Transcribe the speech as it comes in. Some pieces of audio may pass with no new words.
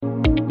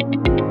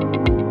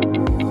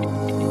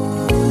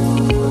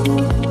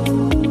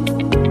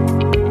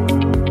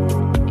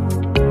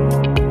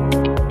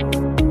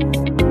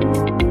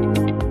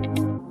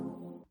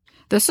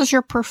This is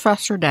your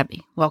Professor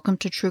Debbie. Welcome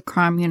to True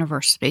Crime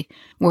University,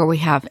 where we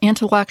have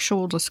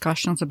intellectual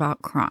discussions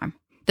about crime.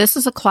 This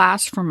is a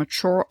class for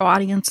mature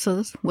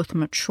audiences with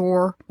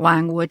mature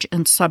language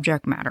and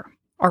subject matter.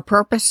 Our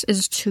purpose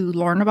is to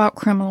learn about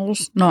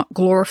criminals, not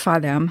glorify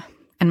them,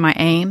 and my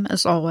aim,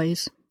 as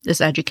always,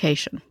 is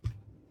education.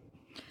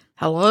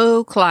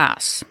 Hello,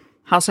 class.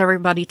 How's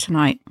everybody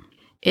tonight?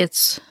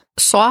 It's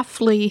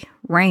softly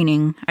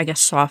raining, I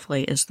guess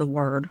softly is the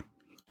word,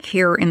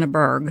 here in the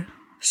Berg,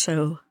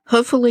 so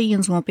hopefully you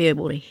won't be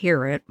able to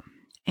hear it,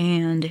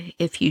 and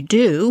if you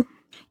do,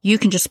 you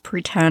can just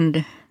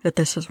pretend that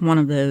this is one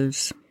of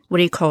those, what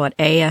do you call it,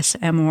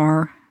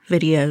 ASMR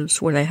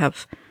videos where they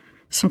have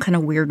some kind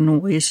of weird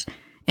noise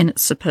and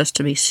it's supposed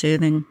to be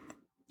soothing.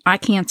 I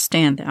can't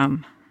stand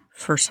them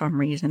for some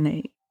reason.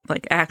 They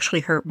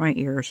actually hurt my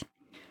ears.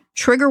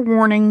 Trigger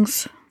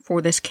warnings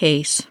for this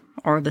case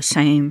are the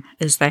same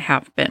as they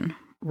have been,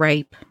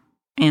 rape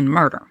and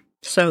murder.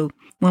 So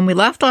when we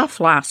left off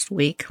last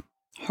week,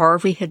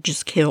 Harvey had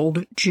just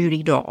killed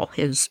Judy Dahl,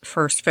 his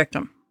first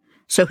victim.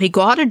 So he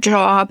got a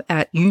job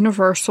at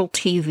Universal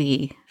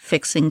TV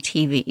fixing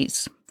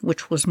TVs,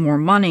 which was more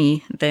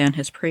money than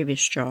his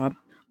previous job.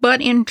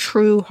 But in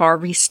true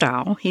Harvey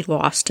style, he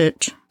lost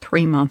it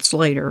 3 months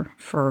later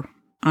for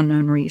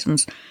unknown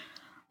reasons.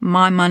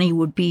 My money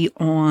would be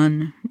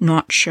on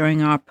not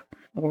showing up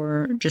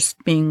or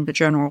just being the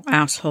general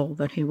asshole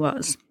that he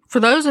was. For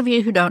those of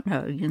you who don't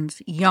know,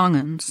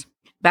 young'uns,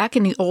 back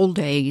in the old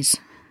days,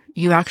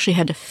 you actually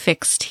had to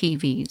fix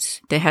TVs.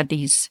 They had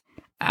these,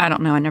 I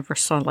don't know, I never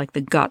saw like the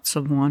guts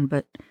of one,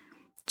 but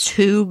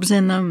tubes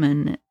in them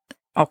and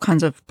all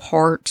kinds of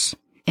parts.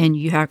 And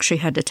you actually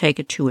had to take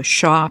it to a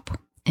shop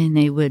and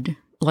they would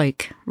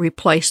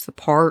replace the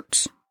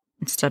parts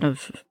instead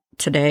of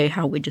today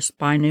how we just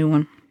buy a new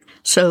one.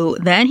 So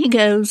then he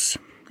goes,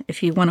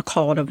 if you want to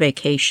call it a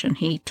vacation,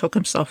 he took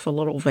himself a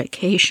little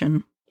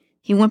vacation.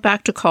 He went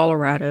back to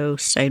Colorado,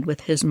 stayed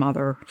with his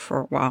mother for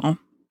a while.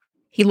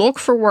 He looked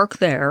for work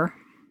there,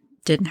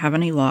 didn't have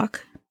any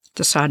luck,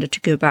 decided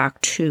to go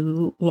back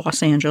to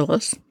Los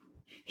Angeles.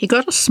 He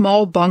got a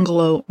small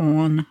bungalow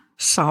on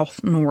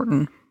South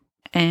Norton,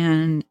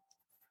 and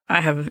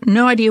I have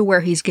no idea where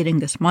he's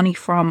getting this money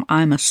from.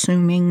 I'm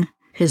assuming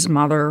his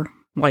mother,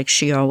 like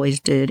she always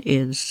did,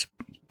 is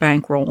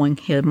bankrolling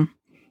him,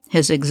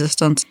 his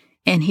existence.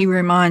 And he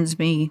reminds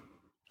me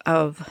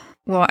of,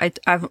 well,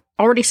 I've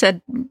already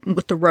said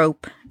with the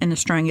rope and the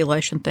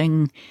strangulation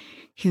thing,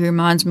 he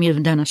reminds me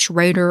of Dennis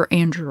Rader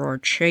and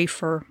Gerard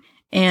Schaefer.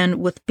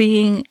 And with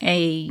being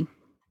a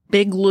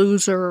big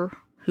loser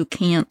who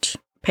can't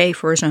pay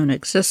for his own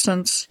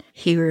existence,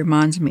 he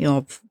reminds me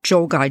of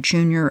Joel Guy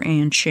Jr.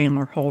 and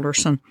Chandler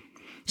Halderson.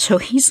 So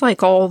he's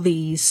like all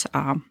these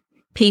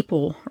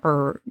people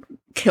or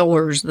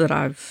killers that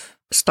I've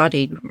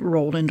studied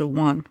rolled into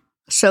one.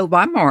 So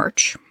by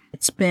March,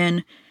 it's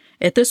been,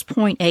 at this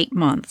point, 8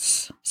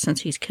 months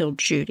since he's killed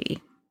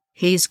Judy.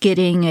 He's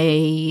getting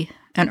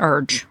an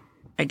urge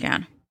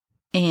again.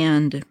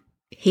 And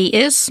he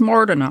is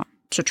smart enough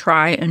to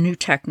try a new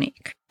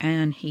technique.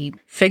 And he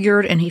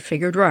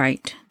figured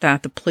right,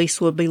 that the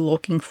police would be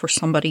looking for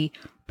somebody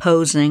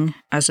posing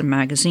as a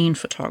magazine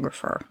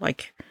photographer.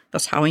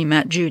 That's how he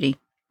met Judy.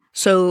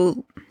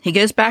 So he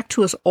goes back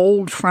to his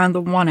old friend, the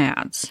One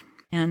Ads.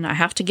 And I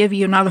have to give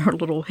you another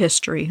little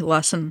history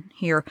lesson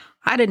here.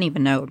 I didn't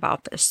even know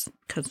about this,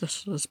 because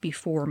this was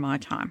before my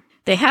time.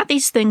 They had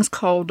these things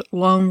called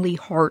Lonely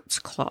Hearts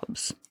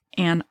Clubs.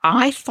 And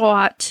I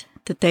thought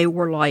that they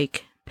were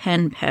like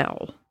pen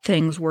pal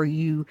things where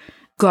you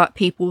got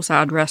people's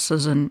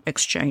addresses and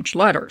exchanged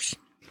letters.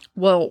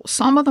 Well,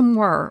 some of them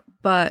were,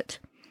 but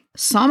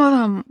some of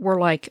them were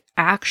like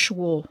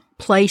actual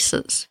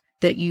places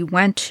that you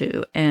went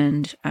to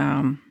and,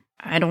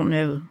 I don't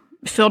know,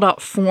 filled out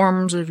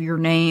forms of your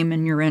name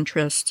and your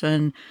interests,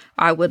 and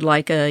I would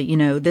like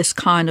this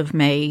kind of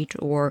mate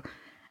or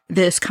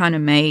this kind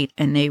of mate,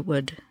 and they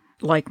would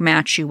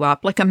match you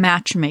up, like a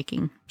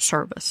matchmaking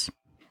service.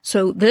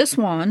 So this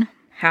one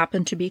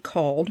happened to be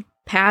called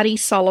Patty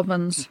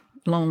Sullivan's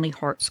Lonely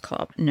Hearts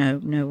Club. No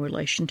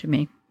relation to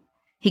me.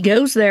 He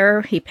goes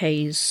there, he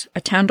pays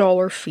a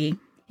 $10 fee.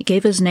 He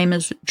gave his name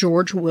as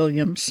George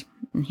Williams,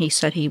 and he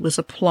said he was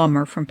a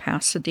plumber from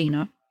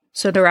Pasadena.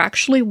 So there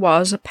actually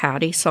was a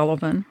Patty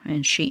Sullivan,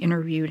 and she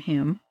interviewed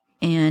him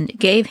and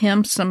gave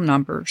him some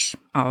numbers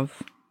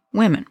of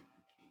women.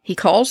 He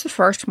calls the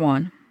first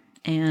one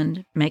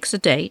and makes a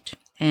date,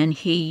 and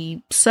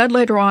he said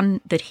later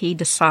on that he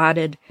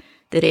decided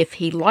that if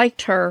he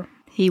liked her,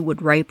 he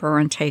would rape her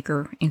and take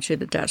her into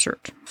the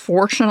desert.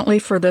 Fortunately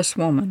for this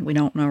woman, we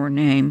don't know her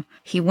name,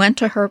 he went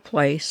to her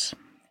place,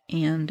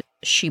 and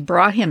she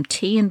brought him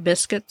tea and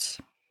biscuits,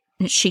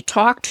 and she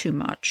talked too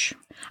much.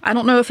 I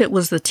don't know if it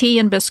was the tea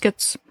and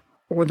biscuits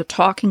or the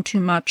talking too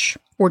much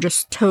or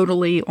just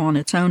totally on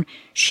its own.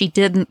 She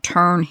didn't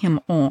turn him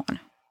on.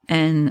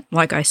 And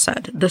like I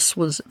said, this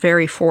was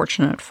very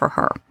fortunate for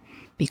her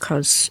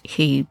because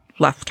he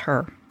left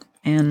her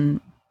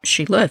and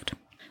she lived.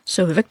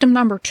 So victim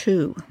number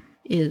 2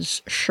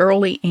 is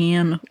Shirley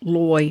Ann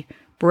Loy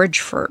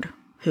Bridgeford.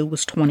 who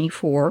was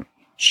 24.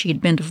 She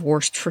had been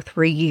divorced for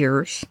 3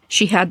 years.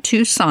 She had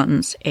 2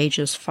 sons,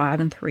 ages 5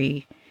 and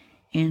 3,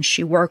 and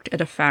she worked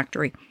at a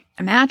factory.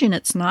 Imagine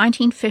it's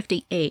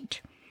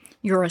 1958.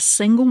 You're a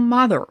single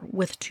mother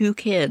with 2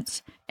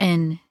 kids,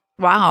 and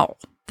wow,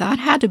 that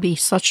had to be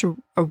such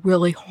a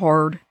really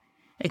hard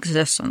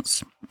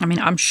existence. I mean,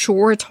 I'm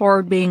sure it's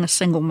hard being a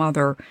single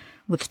mother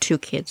with 2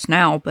 kids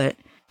now, but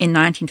in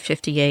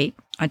 1958,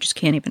 I just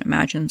can't even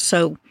imagine.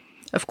 So,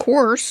 of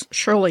course,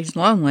 Shirley's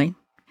lonely,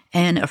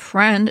 and a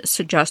friend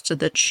suggested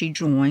that she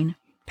join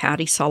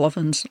Patty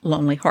Sullivan's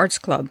Lonely Hearts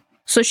Club.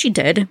 So she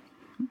did.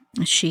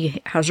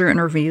 She has her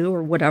interview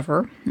or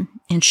whatever,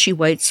 and she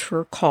waits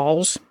for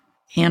calls.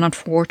 And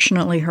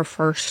unfortunately, her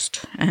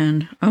first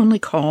and only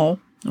call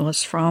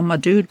was from a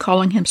dude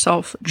calling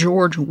himself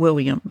George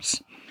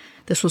Williams.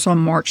 This was on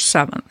March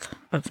 7th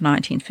of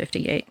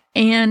 1958.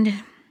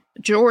 And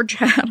George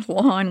had a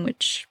line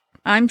which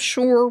I'm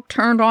sure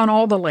turned on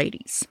all the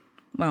ladies.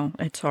 Well,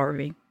 it's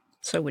Harvey,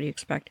 so what do you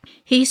expect?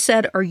 He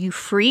said, "Are you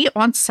free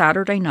on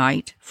Saturday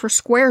night for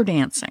square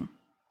dancing?"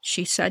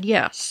 She said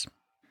yes.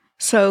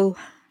 So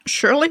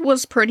Shirley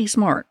was pretty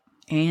smart,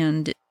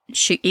 and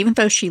even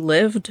though she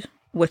lived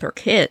with her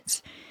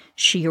kids,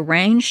 she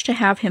arranged to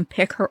have him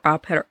pick her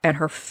up at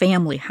her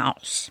family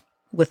house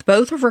with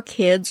both of her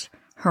kids,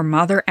 her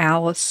mother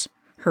Alice,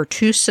 her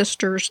 2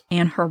 sisters,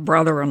 and her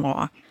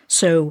brother-in-law.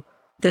 So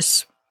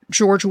this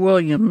George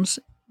Williams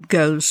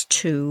goes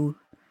to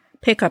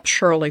pick up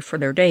Shirley for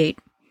their date,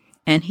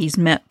 and he's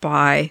met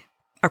by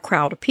a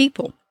crowd of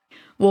people.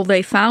 Well,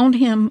 they found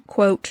him,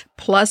 quote,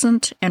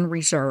 pleasant and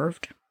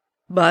reserved,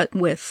 but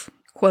with,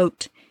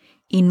 quote,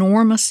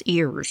 enormous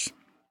ears.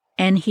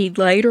 And he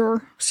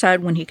later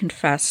said when he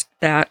confessed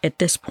that at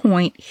this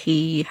point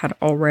he had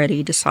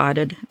already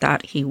decided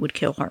that he would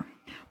kill her.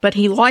 But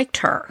he liked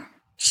her,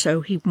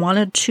 so he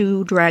wanted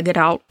to drag it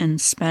out and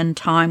spend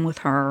time with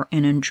her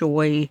and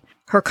enjoy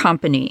her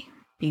company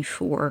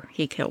before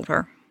he killed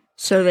her.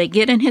 So they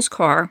get in his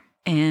car,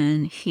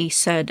 and he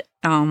said,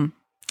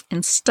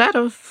 instead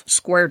of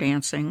square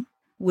dancing,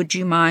 would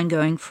you mind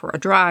going for a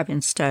drive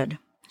instead?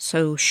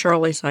 So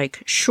Shirley's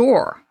like,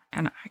 sure.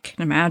 And I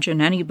can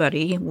imagine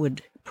anybody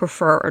would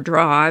prefer a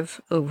drive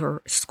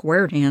over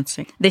square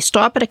dancing. They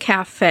stop at a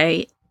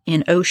cafe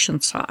in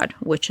Oceanside,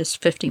 which is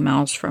 50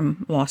 miles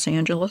from Los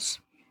Angeles.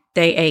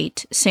 They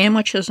ate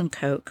sandwiches and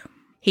Coke.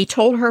 He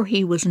told her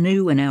he was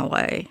new in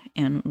L.A.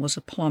 and was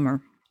a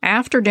plumber.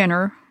 After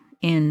dinner,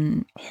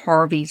 in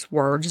Harvey's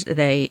words,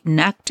 they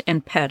necked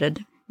and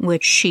petted,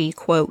 which she,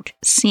 quote,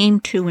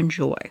 seemed to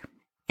enjoy.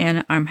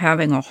 And I'm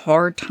having a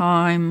hard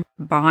time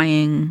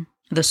buying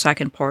the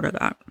second part of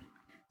that.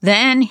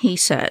 Then he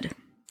said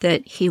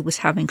that he was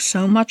having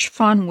so much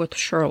fun with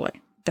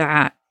Shirley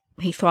that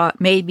he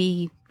thought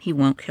maybe he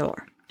won't kill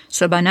her.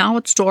 So by now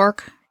it's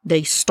dark.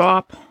 They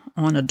stop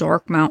on a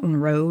dark mountain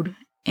road,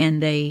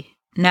 and they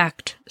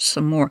necked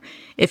some more.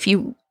 If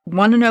you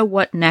want to know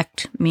what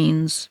necked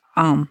means,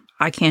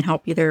 I can't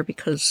help you there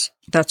because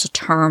that's a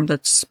term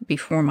that's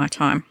before my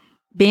time.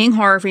 Being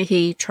Harvey,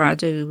 he tried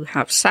to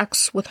have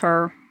sex with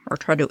her or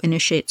tried to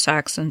initiate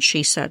sex, and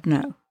she said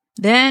no.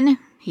 Then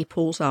he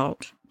pulls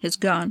out his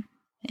gun,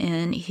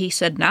 and he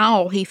said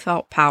now he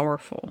felt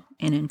powerful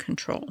and in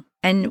control.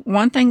 And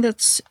one thing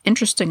that's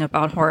interesting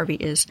about Harvey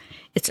is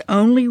it's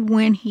only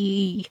when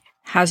he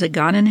has a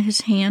gun in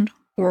his hand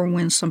or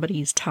when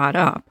somebody's tied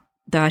up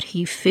that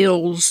he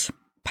feels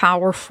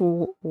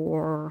powerful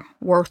or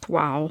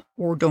worthwhile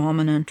or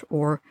dominant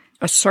or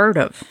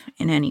assertive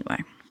in any way.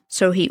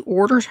 So he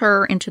orders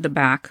her into the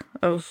back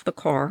of the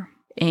car,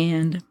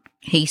 and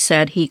he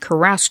said he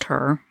caressed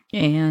her,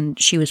 and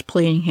she was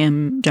pleading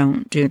him,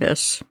 don't do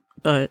this.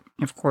 But,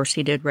 of course,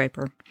 he did rape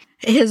her.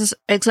 His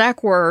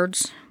exact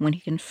words when he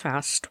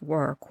confessed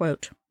were,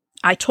 quote,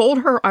 I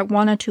told her I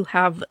wanted to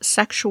have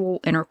sexual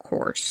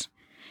intercourse,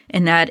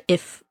 and that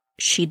if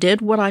she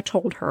did what I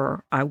told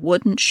her, I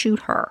wouldn't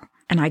shoot her.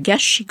 And I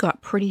guess she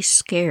got pretty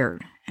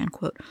scared, end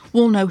quote.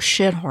 Well, no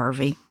shit,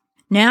 Harvey.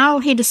 Now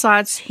he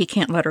decides he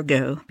can't let her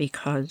go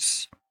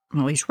because,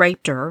 well, he's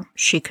raped her.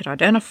 She could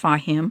identify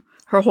him.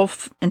 Her whole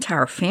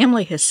entire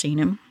family has seen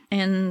him,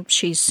 and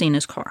she's seen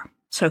his car.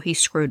 So he's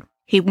screwed.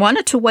 He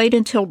wanted to wait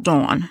until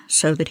dawn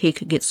so that he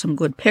could get some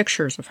good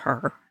pictures of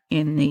her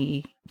in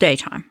the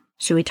daytime.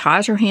 So he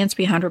ties her hands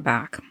behind her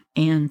back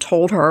and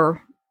told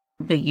her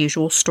the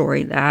usual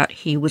story that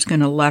he was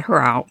going to let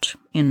her out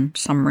in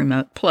some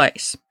remote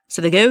place.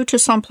 So they go to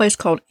some place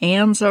called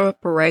Anza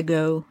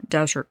Borrego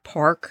Desert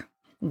Park,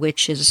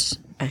 which is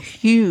a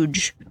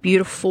huge,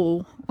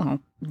 beautiful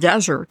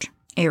desert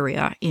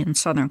area in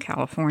Southern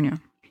California.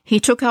 He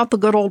took out the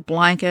good old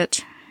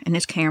blanket and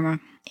his camera,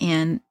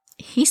 and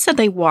he said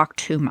they walked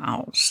 2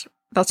 miles.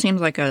 That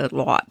seems like a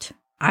lot.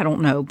 I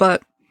don't know,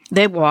 but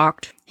they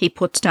walked. He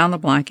puts down the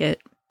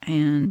blanket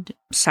and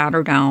sat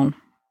her down,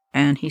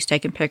 and he's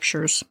taking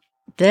pictures.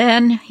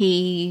 Then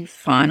he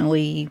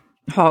finally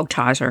hog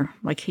ties her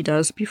like he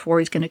does before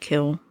he's going to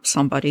kill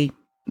somebody.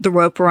 The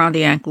rope around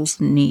the ankles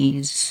and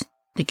knees,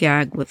 the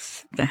gag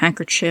with the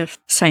handkerchief,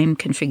 same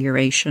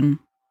configuration.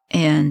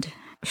 And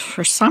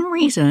for some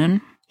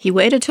reason, he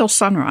waited till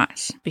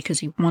sunrise because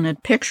he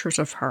wanted pictures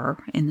of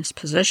her in this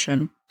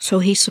position. So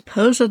he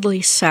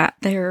supposedly sat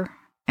there,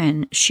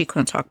 and she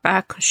couldn't talk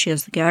back because she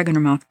has the gag in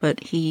her mouth,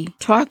 but he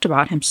talked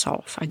about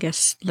himself, I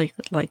guess,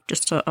 like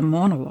just a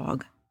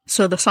monologue.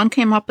 So the sun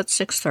came up at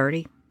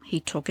 6:30. He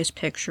took his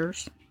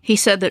pictures. He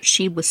said that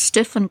she was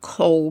stiff and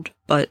cold,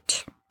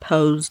 but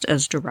posed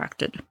as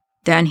directed.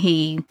 Then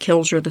he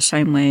kills her the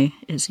same way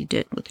as he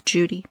did with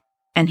Judy,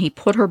 and he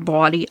put her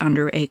body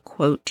under a,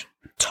 quote,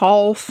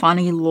 tall,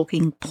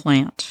 funny-looking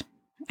plant,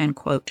 end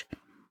quote,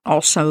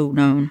 also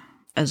known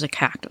as a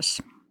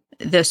cactus.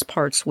 This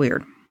part's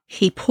weird.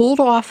 He pulled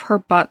off her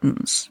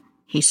buttons,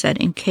 he said,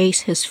 in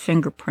case his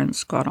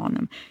fingerprints got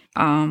on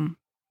them.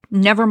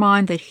 Never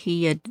mind that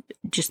he had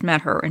just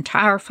met her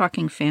entire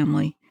fucking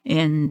family,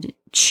 and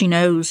she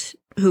knows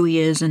who he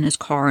is in his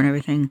car and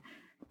everything,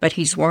 but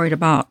he's worried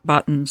about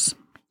buttons.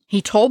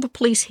 He told the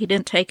police he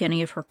didn't take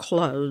any of her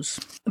clothes,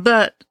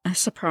 but,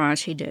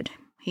 surprise, he did.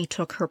 He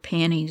took her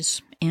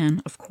panties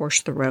and, of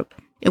course, the rope.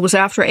 It was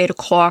after 8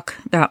 o'clock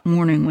that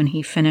morning when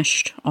he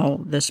finished all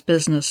this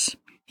business,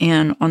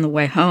 and on the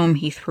way home,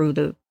 he threw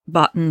the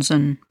buttons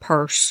and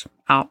purse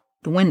out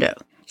the window.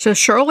 So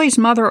Shirley's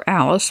mother,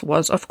 Alice,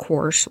 was, of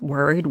course,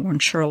 worried when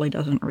Shirley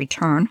doesn't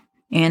return,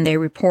 and they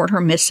report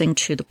her missing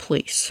to the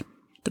police.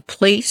 The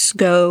police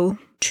go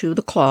to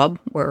the club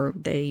where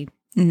they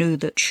knew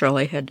that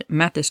Shirley had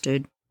met this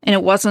dude, and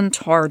it wasn't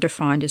hard to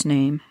find his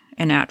name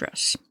and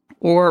address,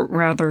 or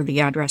rather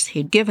the address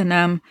he'd given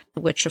them,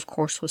 which of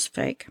course was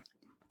fake.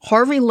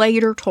 Harvey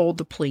later told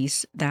the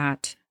police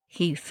that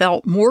he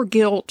felt more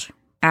guilt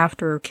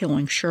after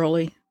killing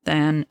Shirley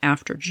than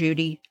after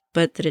Judy,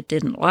 but that it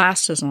didn't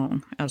last as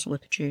long as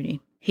with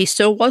Judy. He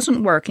still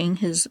wasn't working.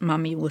 His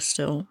mommy was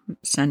still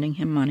sending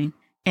him money,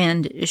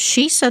 and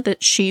she said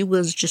that she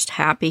was just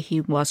happy he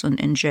wasn't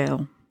in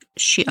jail.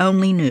 She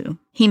only knew.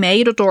 He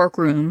made a dark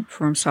room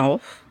for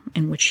himself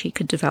in which he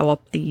could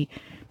develop the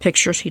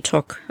pictures he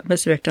took of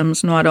his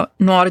victims,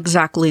 not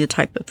exactly the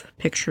type of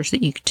pictures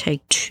that you could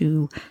take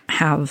to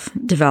have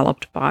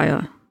developed by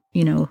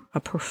a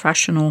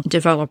professional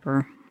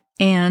developer.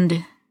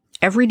 And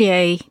every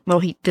day, well,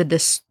 he did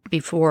this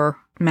before,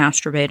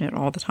 masturbated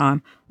all the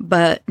time,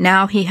 but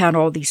now he had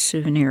all these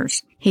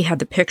souvenirs. He had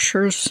the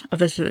pictures of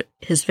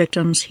his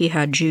victims. He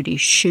had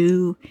Judy's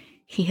shoe.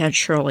 He had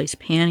Shirley's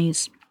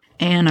panties.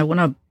 And I want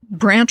to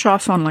branch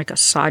off on like a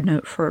side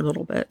note for a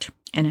little bit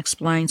and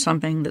explain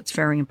something that's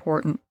very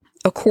important.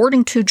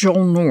 According to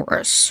Joel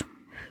Norris,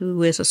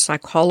 who is a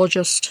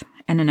psychologist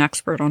and an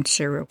expert on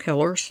serial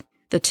killers,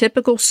 the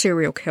typical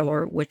serial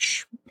killer,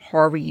 which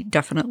Harvey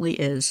definitely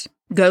is,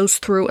 goes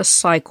through a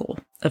cycle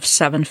of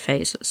 7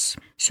 phases.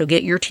 So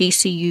get your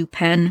TCU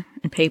pen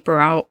and paper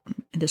out.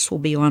 This will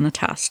be on the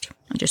test.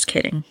 I'm just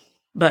kidding.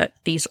 But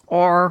these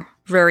are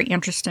very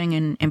interesting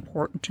and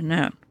important to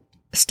know.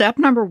 Step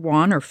number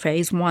 1, or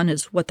phase 1,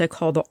 is what they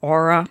call the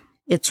aura.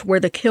 It's where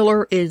the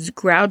killer is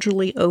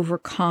gradually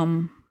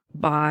overcome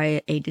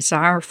by a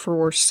desire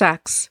for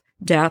sex,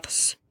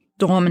 deaths,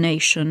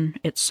 domination,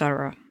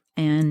 etc.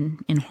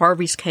 And in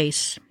Harvey's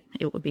case,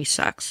 it would be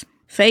sex.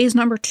 Phase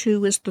number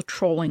 2 is the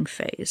trolling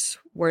phase,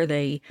 where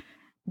they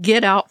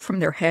get out from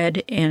their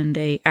head and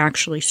they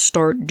actually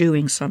start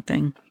doing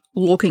something,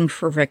 looking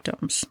for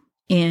victims.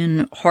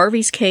 In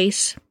Harvey's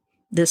case,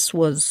 this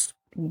was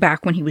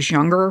back when he was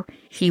younger.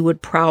 He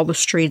would prowl the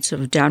streets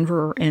of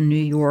Denver and New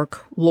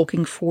York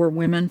looking for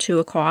women to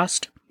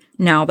accost.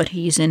 Now that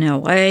he's in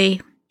LA,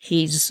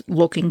 he's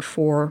looking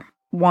for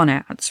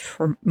one-ads,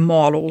 for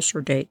models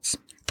or dates.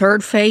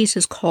 Third phase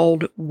is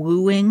called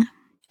wooing,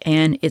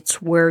 and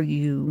it's where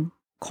you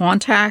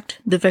contact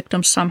the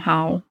victim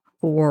somehow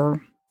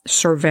or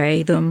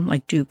survey them,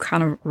 like do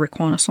kind of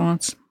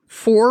reconnaissance.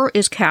 4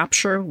 is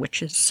capture,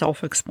 which is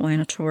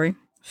self-explanatory.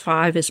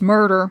 5 is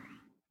murder.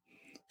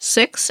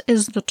 6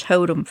 is the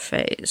totem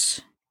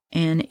phase,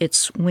 and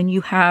it's when you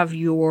have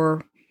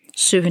your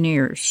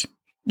souvenirs,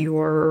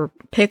 your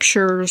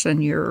pictures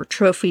and your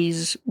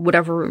trophies,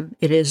 whatever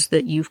it is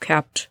that you've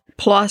kept,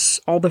 plus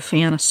all the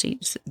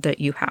fantasies that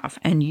you have.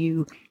 And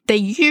they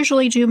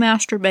usually do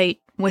masturbate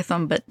with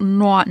them, but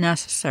not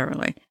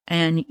necessarily.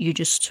 And you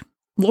just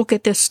look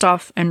at this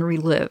stuff and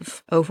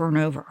relive over and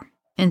over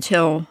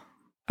until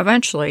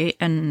eventually,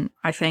 and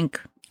I think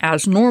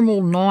as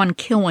normal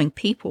non-killing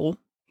people,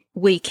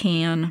 we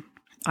can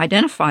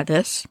identify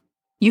this.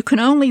 You can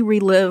only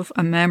relive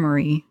a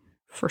memory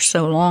for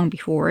so long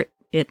before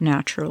it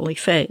naturally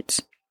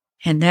fades.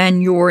 And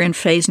then you're in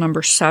phase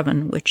number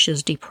 7, which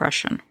is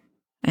depression.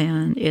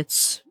 And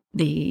it's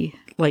the,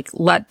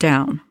 let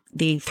down.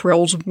 The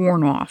thrill's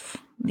worn off.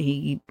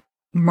 The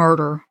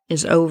murder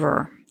is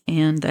over.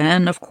 And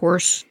then, of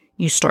course,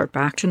 you start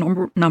back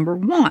to number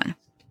 1.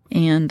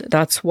 And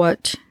that's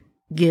what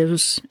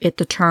gives it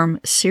the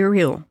term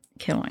serial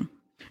killing.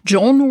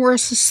 Joel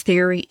Norris's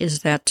theory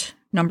is that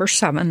number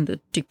 7, the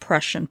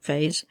depression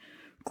phase,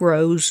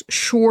 grows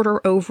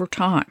shorter over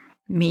time,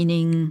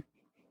 meaning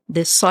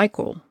this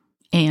cycle,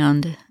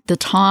 and the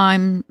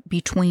time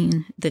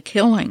between the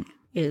killing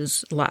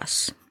is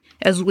less.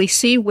 As we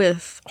see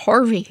with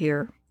Harvey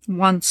here,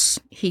 once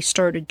he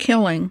started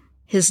killing,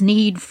 his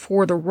need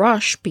for the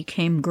rush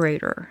became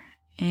greater,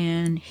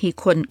 and he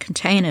couldn't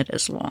contain it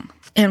as long.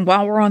 And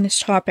while we're on this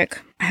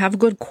topic, I have a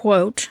good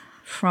quote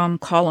from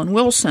Colin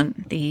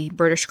Wilson, the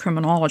British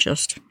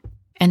criminologist.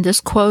 And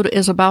this quote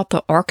is about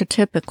the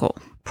archetypical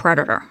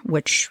predator,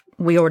 which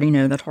we already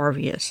know that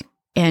Harvey is.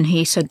 And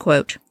he said,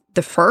 quote,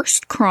 "The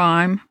first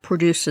crime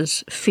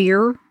produces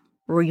fear,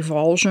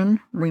 revulsion,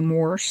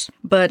 remorse,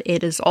 but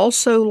it is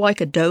also like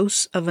a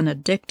dose of an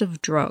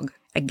addictive drug.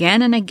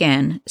 Again and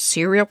again,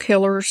 serial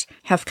killers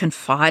have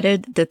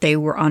confided that they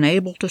were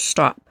unable to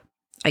stop.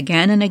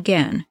 Again and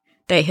again,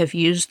 they have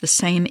used the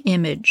same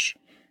image,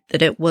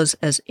 that it was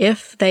as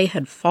if they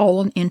had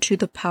fallen into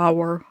the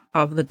power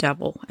of the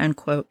devil," end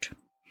quote.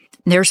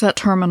 There's that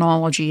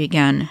terminology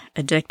again,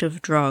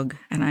 addictive drug.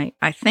 And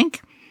I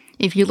think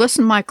if you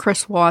listen to my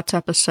Chris Watts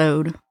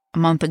episode a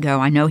month ago,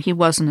 I know he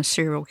wasn't a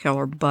serial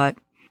killer, but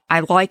I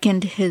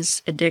likened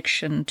his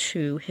addiction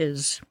to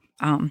his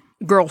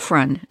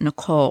girlfriend,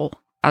 Nicole,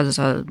 as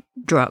a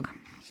drug.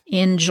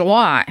 In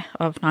July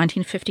of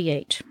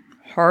 1958,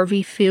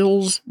 Harvey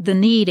feels the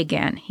need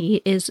again.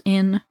 He is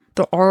in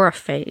the aura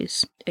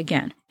phase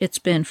again. It's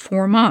been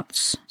 4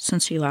 months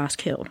since he last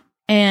killed.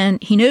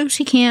 And he knows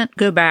he can't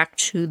go back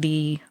to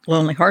the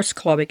Lonely Hearts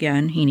Club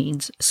again. He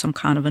needs some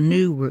kind of a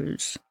new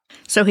ruse.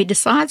 So he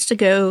decides to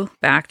go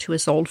back to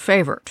his old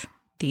favorite,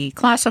 the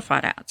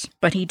classified ads.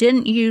 But he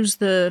didn't use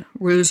the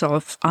ruse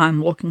of,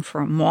 I'm looking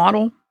for a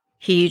model.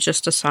 He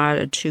just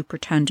decided to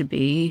pretend to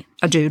be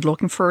a dude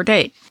looking for a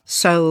date.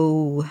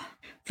 So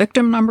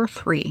victim number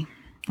 3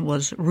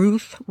 was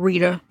Ruth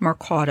Rita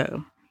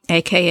Mercado,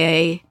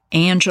 a.k.a.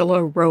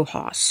 Angela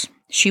Rojas.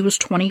 She was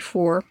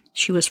 24.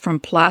 She was from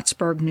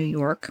Plattsburgh, New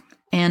York,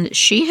 and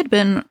she had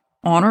been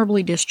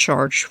honorably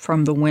discharged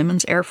from the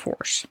Women's Air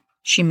Force.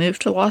 She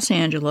moved to Los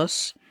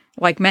Angeles.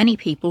 Like many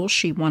people,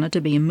 she wanted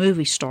to be a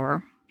movie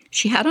star.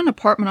 She had an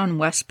apartment on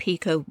West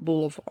Pico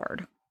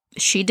Boulevard.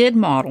 She did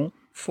model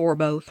for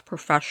both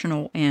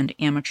professional and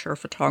amateur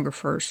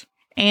photographers,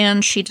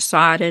 and she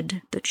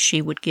decided that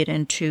she would get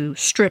into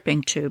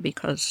stripping too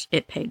because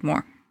it paid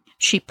more.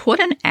 She put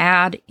an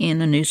ad in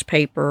the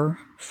newspaper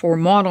for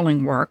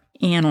modeling work,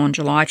 and on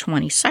July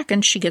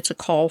 22nd, she gets a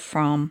call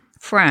from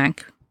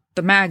Frank,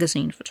 the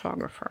magazine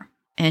photographer.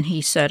 And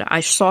he said, "I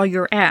saw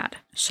your ad."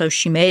 So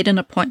she made an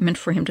appointment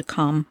for him to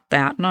come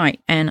that night.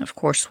 And of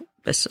course,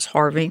 this is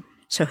Harvey.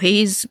 So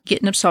he's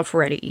getting himself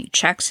ready. He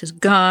checks his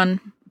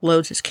gun,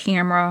 loads his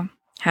camera,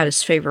 had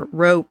his favorite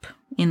rope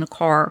in the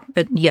car.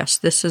 But yes,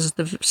 this is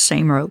the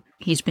same rope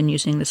he's been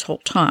using this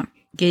whole time.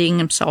 Getting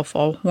himself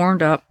all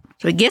horned up.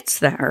 So he gets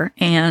there,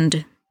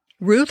 and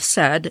Ruth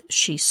said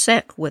she's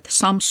sick with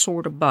some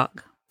sort of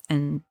bug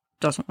and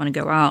doesn't want to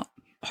go out.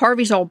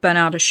 Harvey's all bent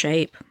out of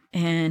shape,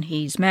 and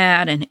he's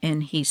mad,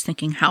 and he's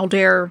thinking, how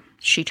dare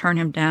she turn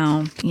him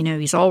down? You know,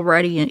 he's all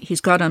ready, and he's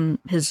got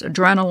his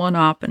adrenaline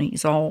up, and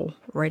he's all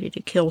ready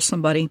to kill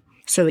somebody.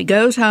 So he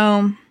goes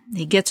home,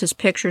 he gets his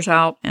pictures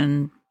out,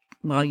 and,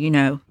 well, you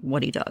know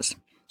what he does.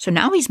 So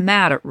now he's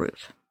mad at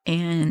Ruth,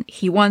 and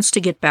he wants to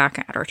get back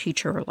at her,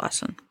 teach her a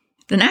lesson.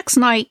 The next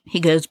night, he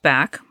goes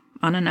back,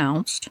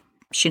 unannounced.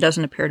 She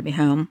doesn't appear to be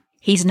home.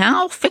 He's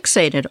now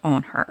fixated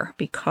on her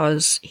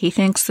because he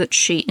thinks that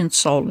she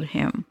insulted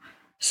him,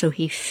 so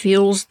he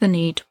feels the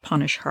need to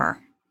punish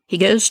her. He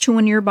goes to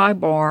a nearby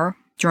bar,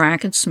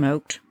 drank and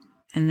smoked,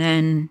 and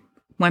then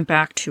went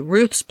back to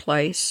Ruth's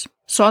place,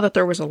 saw that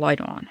there was a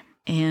light on,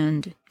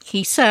 and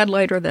he said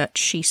later that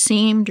she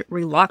seemed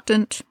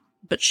reluctant,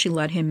 but she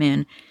let him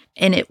in.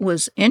 And it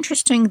was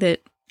interesting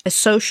that, as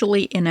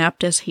socially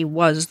inept as he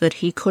was, that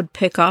he could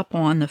pick up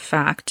on the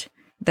fact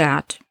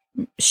that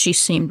she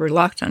seemed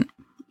reluctant.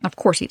 Of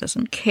course, he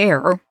doesn't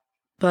care,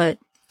 but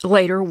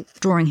later,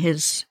 during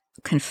his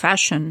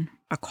confession,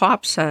 a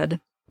cop said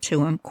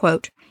to him,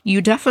 quote,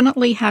 "You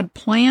definitely had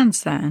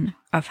plans then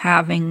of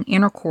having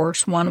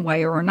intercourse one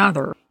way or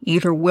another,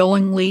 either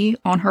willingly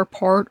on her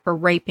part or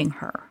raping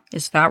her.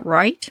 Is that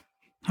right?"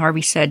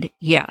 Harvey said,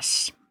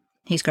 yes.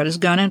 He's got his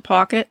gun in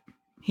pocket.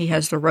 He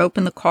has the rope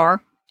in the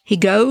car. He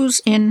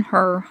goes in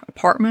her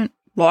apartment,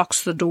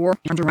 locks the door,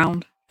 turns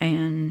around,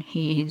 and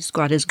he's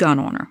got his gun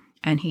on her.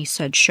 And he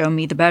said, "Show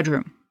me the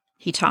bedroom."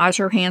 He ties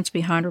her hands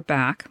behind her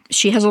back.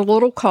 She has a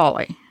little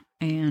collie,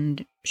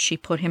 and she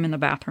put him in the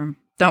bathroom.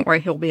 Don't worry,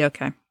 he'll be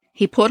okay.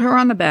 He put her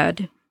on the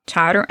bed,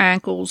 tied her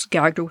ankles,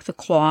 gagged her with a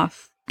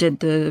cloth,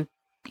 did the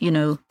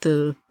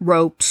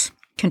ropes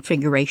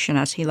configuration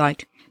as he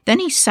liked. Then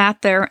he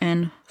sat there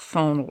and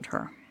fondled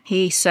her.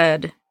 He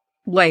said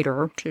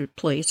later to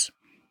police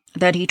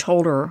that he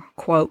told her,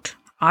 quote,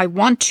 "I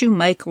want to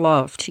make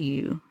love to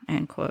you,"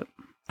 end quote.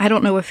 I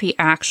don't know if he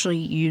actually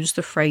used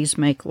the phrase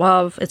make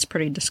love. It's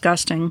pretty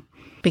disgusting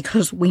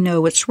because we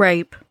know it's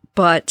rape,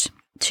 but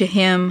to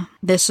him,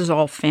 this is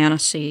all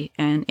fantasy.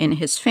 And in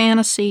his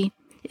fantasy,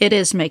 it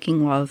is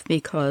making love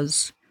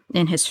because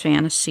in his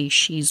fantasy,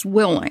 she's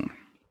willing.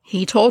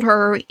 He told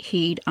her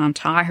he'd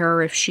untie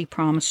her if she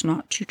promised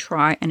not to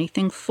try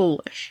anything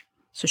foolish.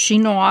 So she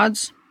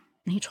nods,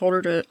 and he told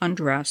her to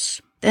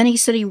undress. Then he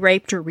said he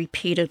raped her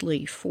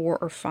repeatedly 4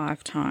 or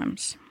 5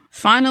 times.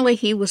 Finally,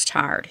 he was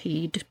tired.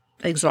 He'd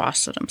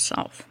exhausted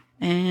himself.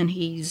 And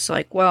he's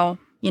like, well,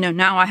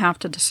 now I have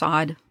to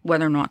decide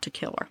whether or not to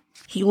kill her.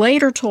 He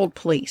later told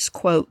police,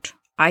 quote,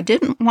 I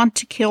didn't want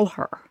to kill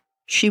her.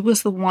 She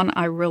was the one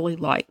I really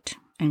liked,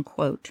 end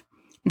quote.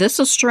 This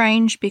is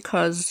strange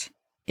because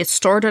it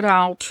started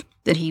out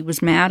that he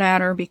was mad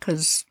at her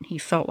because he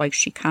felt like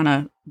she kind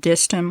of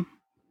dissed him.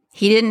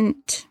 He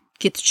didn't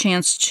get the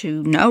chance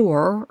to know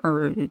her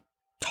or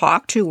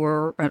talk to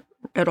her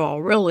at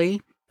all,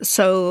 really.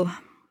 So,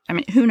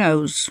 who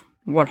knows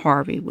what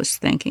Harvey was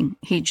thinking?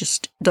 He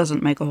just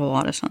doesn't make a whole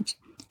lot of sense.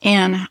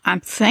 And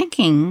I'm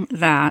thinking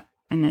that,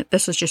 and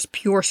this is just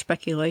pure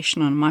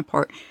speculation on my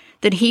part,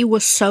 that he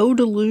was so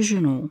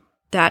delusional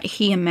that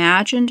he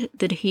imagined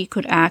that he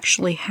could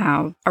actually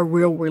have a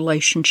real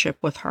relationship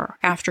with her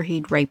after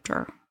he'd raped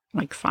her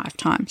like 5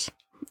 times.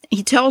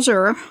 He tells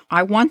her,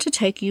 I want to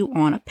take you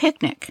on a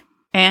picnic.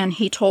 And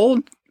he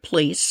told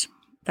police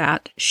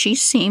that she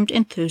seemed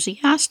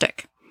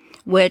enthusiastic,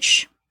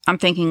 which I'm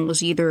thinking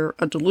was either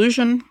a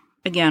delusion,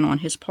 again, on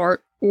his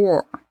part,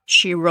 or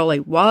she really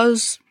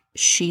was.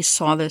 She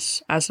saw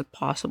this as a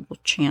possible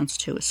chance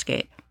to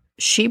escape.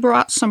 She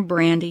brought some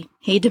brandy.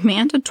 He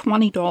demanded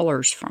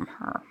 $20 from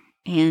her.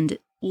 And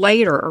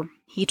later,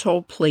 he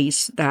told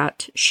police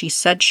that she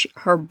said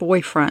her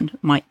boyfriend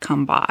might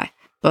come by,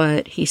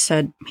 but he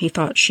said he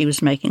thought she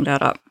was making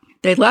that up.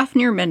 They left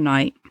near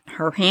midnight.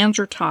 Her hands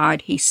are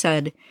tied. He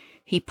said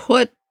he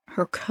put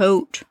her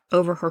coat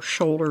over her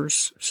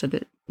shoulders so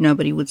that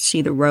nobody would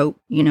see the rope.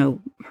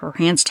 Her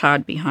hands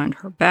tied behind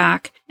her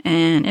back.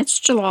 And it's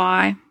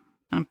July.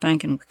 I'm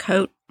thinking the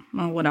coat,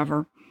 well,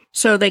 whatever.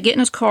 So they get in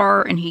his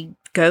car and he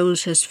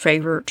goes his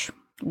favorite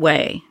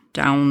way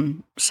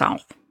down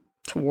south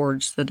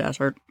towards the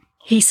desert.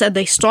 He said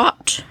they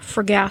stopped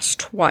for gas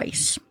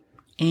twice,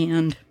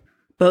 and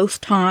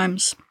both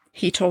times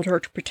he told her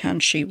to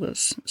pretend she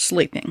was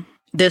sleeping.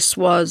 This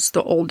was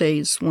the old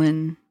days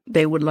when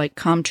they would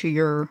come to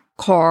your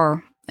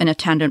car, an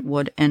attendant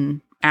would,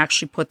 and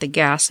actually put the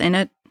gas in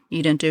it.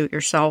 You didn't do it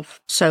yourself.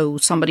 So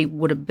somebody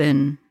would have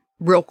been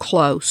real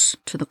close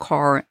to the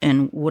car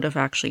and would have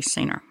actually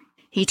seen her.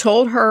 He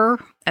told her,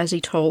 as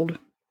he told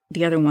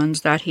the other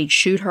ones, that he'd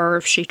shoot her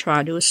if she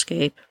tried to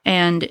escape.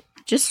 And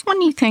just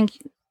when you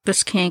think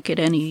this can't get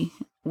any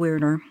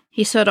weirder,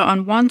 he said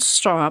on one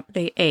stop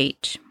they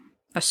ate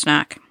a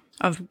snack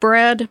of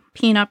bread,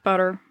 peanut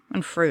butter,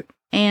 and fruit.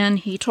 And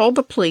he told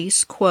the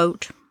police,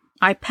 quote,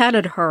 I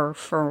petted her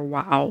for a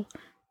while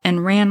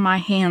and ran my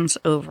hands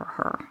over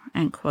her,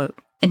 end quote.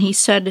 And he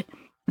said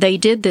they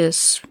did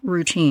this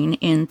routine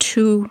in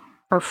 2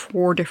 or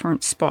 4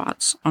 different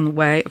spots on the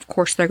way. Of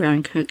course, they're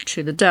going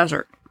to the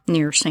desert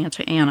near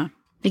Santa Ana.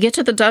 They get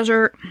to the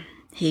desert.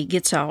 He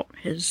gets out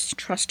his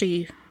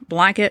trusty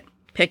blanket,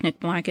 picnic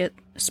blanket,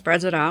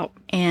 spreads it out,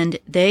 and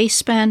they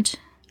spent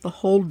the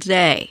whole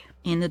day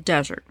in the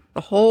desert.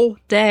 The whole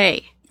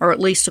day, or at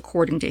least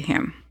according to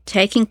him,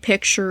 taking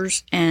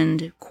pictures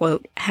and,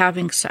 quote,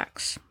 having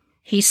sex.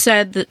 He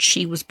said that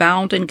she was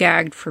bound and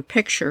gagged for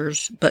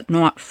pictures, but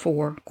not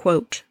for,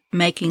 quote,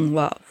 making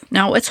love.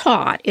 Now, it's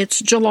hot. It's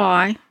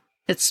July.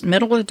 It's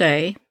middle of the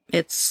day.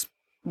 It's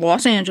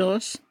Los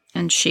Angeles,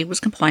 and she was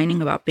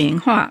complaining about being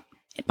hot.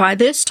 By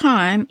this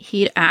time,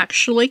 he'd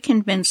actually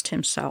convinced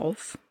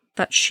himself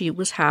that she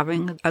was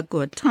having a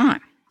good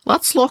time.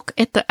 Let's look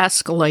at the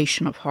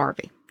escalation of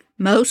Harvey.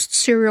 Most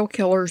serial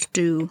killers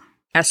do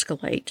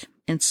escalate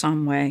in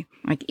some way.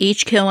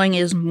 Each killing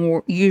is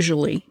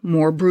usually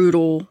more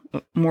brutal,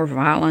 more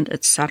violent,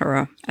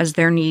 etc., as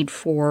their need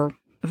for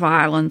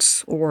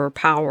violence or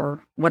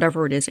power,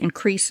 whatever it is,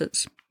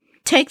 increases.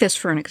 Take this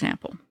for an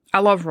example. I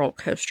love roller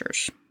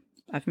coasters.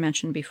 I've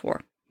mentioned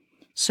before.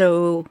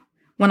 So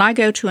when I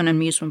go to an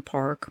amusement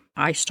park,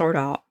 I start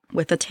out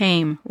with a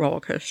tame roller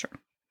coaster.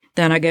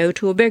 Then I go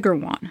to a bigger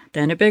one,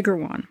 then a bigger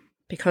one,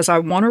 because I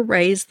want to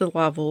raise the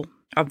level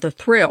of the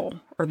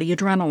thrill or the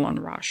adrenaline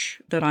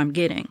rush that I'm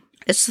getting.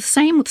 It's the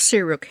same with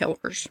serial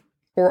killers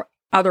or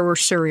other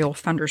serial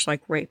offenders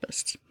like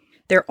rapists.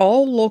 They're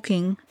all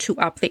looking to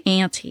up the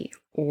ante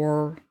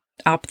or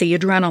up the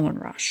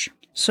adrenaline rush.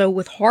 So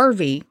with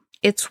Harvey,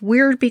 it's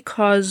weird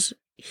because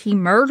he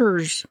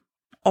murders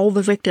all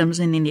the victims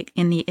in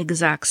the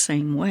exact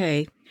same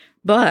way,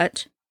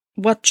 but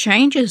what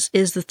changes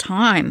is the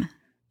time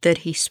that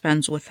he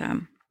spends with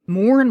them.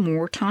 More and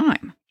more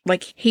time.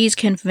 He's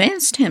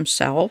convinced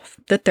himself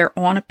that they're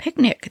on a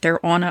picnic,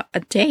 they're on a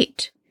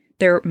date,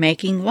 they're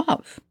making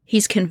love.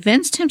 He's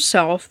convinced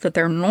himself that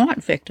they're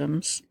not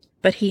victims,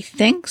 but he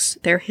thinks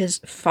they're his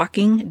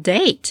fucking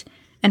date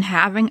and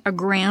having a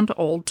grand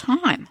old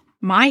time.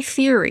 My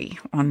theory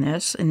on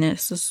this, and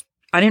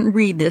I didn't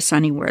read this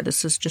anywhere,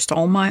 this is just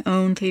all my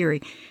own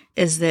theory,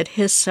 is that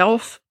his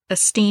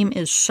self-esteem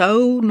is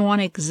so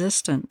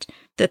non-existent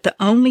that the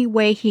only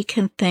way he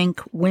can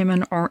think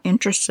women are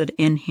interested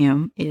in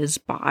him is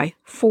by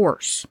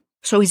force.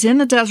 So he's in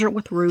the desert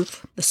with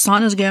Ruth, the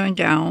sun is going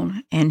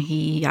down, and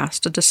he has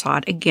to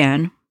decide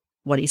again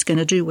what he's going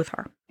to do with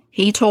her.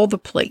 He told the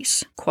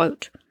police,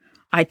 quote,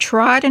 I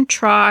tried and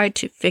tried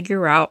to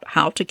figure out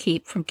how to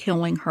keep from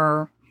killing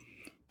her,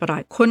 but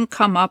I couldn't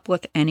come up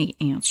with any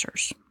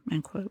answers,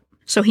 end quote.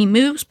 So he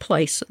moves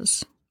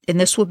places, and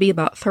this would be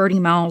about 30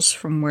 miles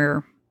from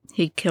where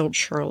he killed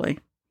Shirley.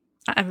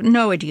 I have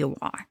no idea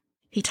why.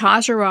 He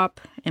ties her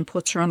up and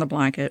puts her on the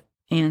blanket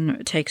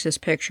and takes his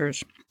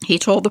pictures. He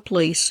told the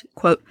police,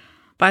 quote,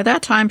 by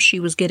that time she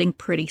was getting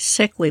pretty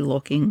sickly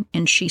looking,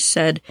 and she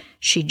said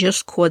she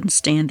just couldn't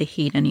stand the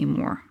heat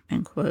anymore,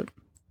 end quote.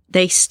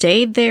 They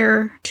stayed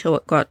there till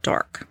it got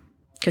dark,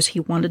 because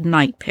he wanted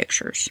night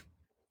pictures.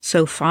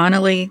 So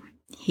finally,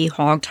 he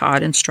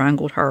hog-tied and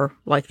strangled her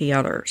like the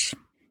others.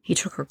 He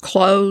took her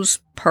clothes,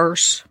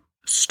 purse,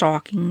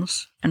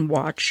 stockings, and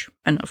watch,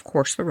 and of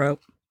course the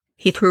rope.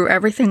 He threw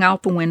everything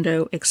out the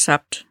window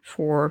except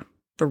for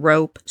the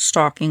rope,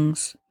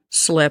 stockings,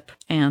 slip,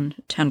 and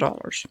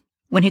 $10.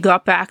 When he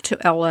got back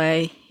to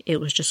L.A., it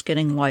was just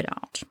getting light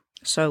out.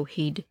 So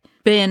he'd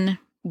been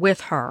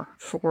with her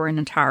for an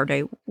entire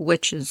day,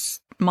 which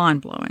is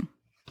mind-blowing.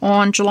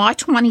 On July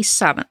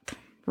 27th,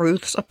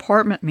 Ruth's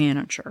apartment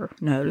manager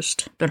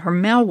noticed that her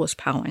mail was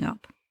piling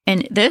up.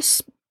 And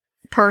this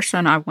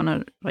person, I want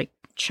to,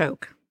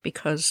 choke,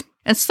 because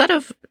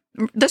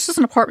this is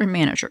an apartment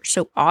manager,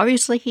 so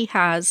obviously he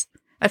has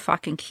a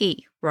fucking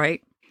key,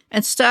 right?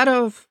 Instead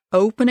of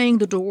opening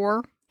the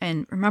door,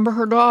 and remember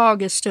her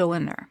dog is still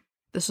in there.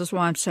 This is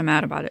why I'm so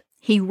mad about it.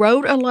 He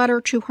wrote a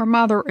letter to her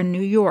mother in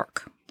New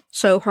York.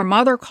 So her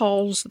mother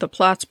calls the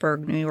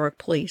Plattsburgh, New York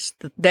police.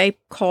 They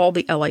call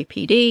the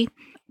LAPD.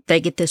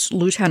 They get this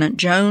Lieutenant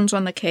Jones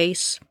on the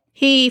case.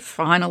 He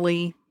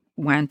finally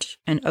went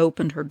and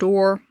opened her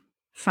door,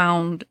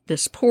 found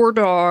this poor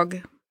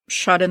dog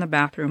shut in the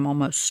bathroom,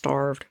 almost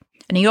starved.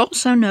 And he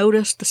also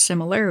noticed the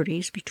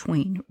similarities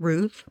between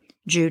Ruth,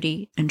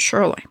 Judy, and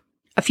Shirley.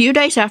 A few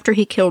days after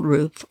he killed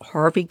Ruth,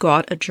 Harvey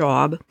got a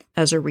job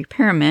as a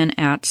repairman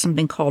at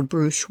something called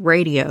Bruce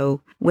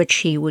Radio, which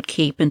he would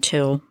keep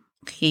until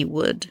he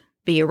would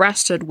be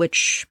arrested,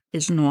 which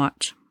is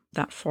not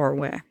that far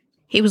away.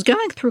 He was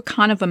going through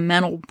kind of a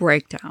mental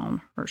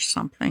breakdown or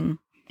something.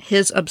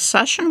 His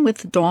obsession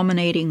with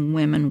dominating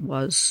women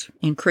was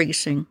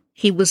increasing.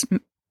 He was,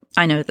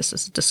 I know this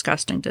is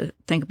disgusting to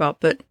think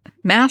about, but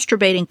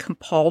masturbating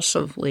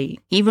compulsively,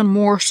 even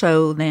more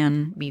so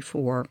than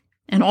before,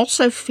 and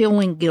also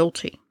feeling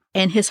guilty.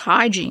 And his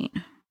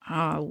hygiene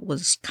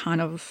was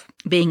kind of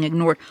being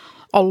ignored.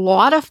 A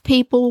lot of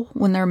people,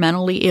 when they're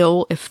mentally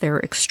ill, if they're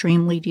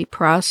extremely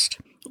depressed,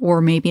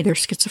 or maybe they're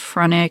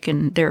schizophrenic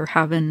and they're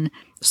having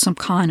some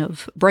kind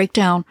of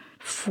breakdown,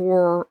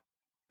 for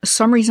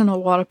some reason a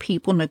lot of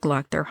people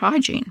neglect their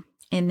hygiene.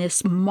 And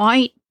this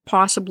might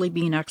possibly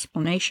be an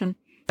explanation.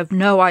 I have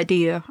no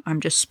idea.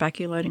 I'm just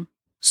speculating.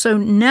 So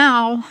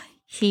now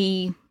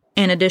he,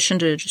 in addition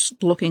to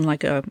just looking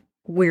like a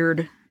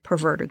weird,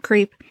 perverted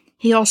creep,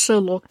 he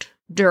also looked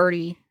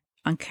dirty,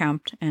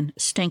 unkempt, and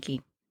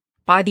stinky.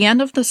 By the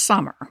end of the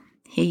summer,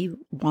 he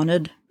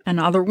wanted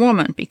another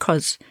woman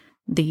because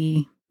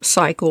the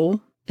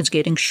cycle is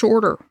getting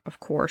shorter, of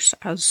course,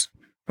 as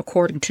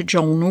according to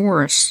Joel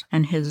Norris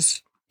and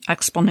his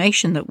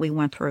explanation that we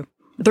went through.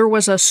 There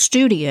was a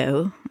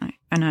studio,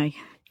 and I'm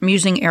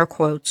using air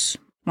quotes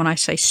when I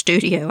say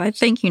studio, I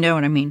think you know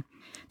what I mean,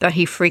 that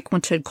he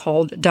frequented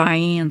called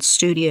Diane's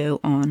Studio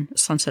on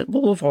Sunset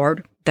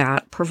Boulevard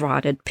that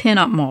provided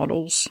pinup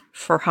models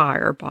for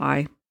hire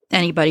by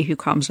anybody who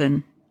comes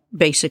in.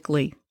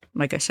 Basically,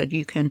 like I said,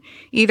 you can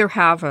either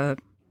have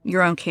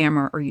your own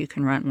camera or you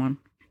can rent one.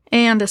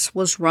 And this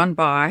was run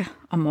by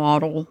a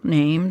model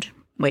named,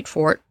 wait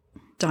for it,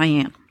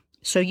 Diane.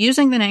 So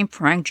using the name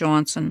Frank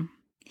Johnson,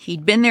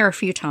 he'd been there a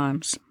few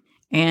times,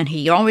 and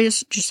he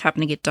always just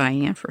happened to get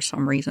Diane for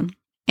some reason.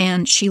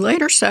 And she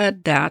later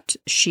said that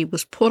she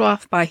was put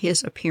off by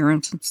his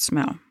appearance and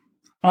smell.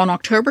 On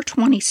October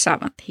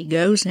 27th, he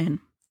goes in,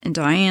 and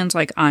Diane's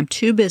like, I'm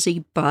too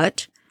busy,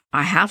 but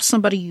I have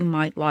somebody you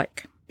might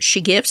like. She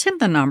gives him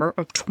the number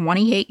of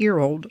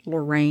 28-year-old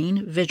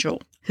Lorraine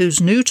Vigil, who's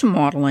new to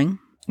modeling,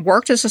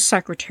 worked as a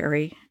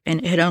secretary,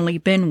 and had only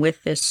been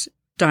with this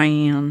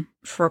Diane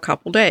for a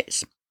couple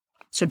days.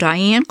 So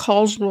Diane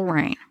calls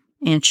Lorraine,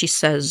 and she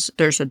says,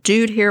 there's a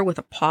dude here with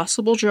a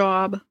possible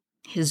job.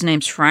 His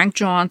name's Frank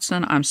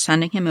Johnson. I'm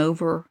sending him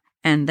over.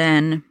 And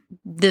then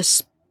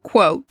this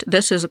quote,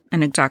 this is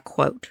an exact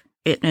quote,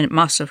 and it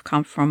must have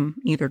come from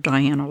either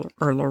Diane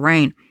or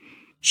Lorraine.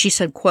 She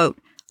said, quote,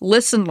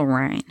 listen,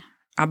 Lorraine,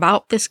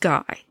 about this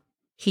guy.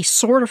 He's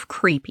sort of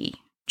creepy.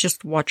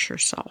 Just watch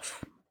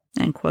yourself,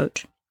 end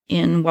quote,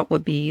 in what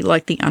would be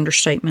like the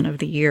understatement of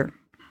the year.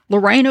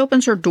 Lorraine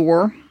opens her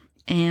door,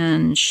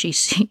 and she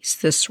sees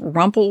this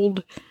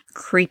rumpled,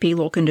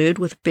 creepy-looking dude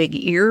with big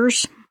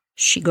ears.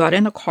 She got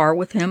in the car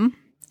with him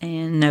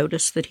and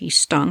noticed that he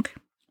stunk.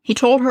 He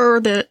told her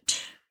that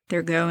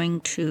they're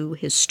going to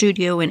his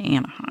studio in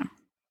Anaheim.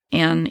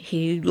 And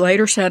he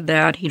later said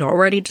that he'd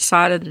already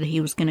decided that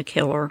he was going to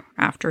kill her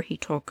after he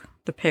took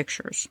the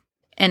pictures.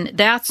 And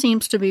that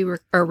seems to be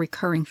a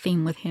recurring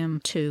theme with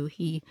him, too.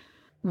 He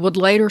would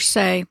later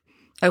say,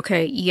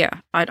 Okay,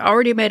 yeah, I'd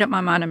already made up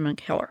my mind I'm going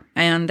to kill her.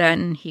 And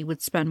then he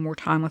would spend more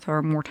time with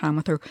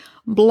her,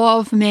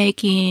 love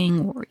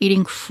making or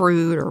eating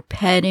fruit or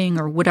petting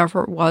or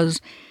whatever it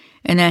was.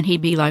 And then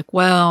he'd be like,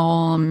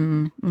 well,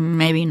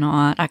 maybe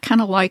not. I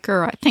kind of like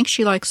her. I think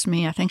she likes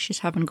me. I think she's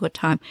having a good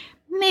time.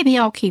 Maybe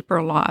I'll keep her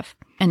alive.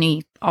 And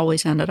he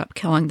always ended up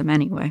killing them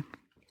anyway.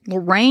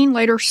 Lorraine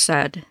later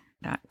said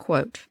that,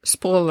 quote,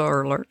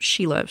 spoiler alert,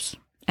 she lives.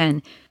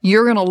 And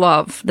you're going to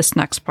love this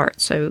next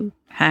part, so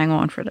hang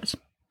on for this.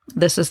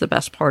 This is the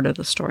best part of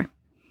the story.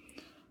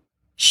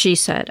 She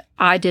said,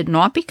 I did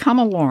not become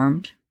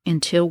alarmed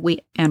until we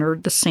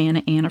entered the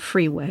Santa Ana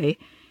freeway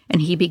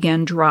and he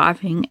began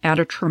driving at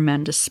a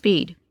tremendous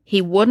speed.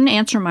 He wouldn't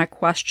answer my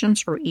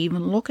questions or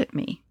even look at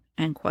me,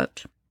 end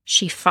quote.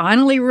 She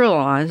finally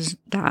realized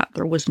that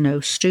there was no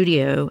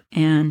studio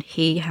and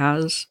he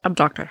has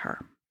abducted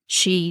her.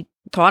 She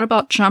thought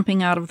about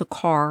jumping out of the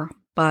car,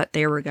 but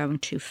they were going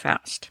too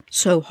fast.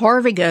 So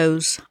Harvey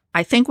goes,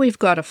 I think we've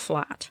got a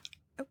flat.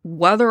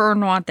 Whether or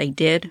not they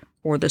did,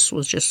 or this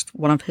was just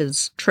one of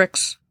his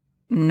tricks,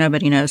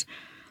 nobody knows.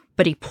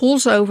 But he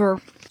pulls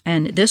over,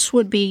 and this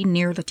would be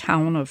near the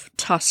town of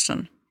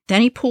Tustin.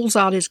 Then he pulls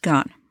out his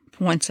gun,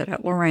 points it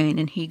at Lorraine,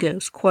 and he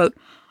goes, quote,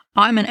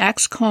 I'm an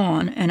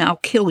ex-con, and I'll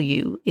kill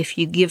you if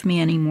you give me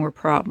any more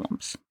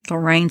problems.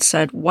 Lorraine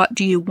said, what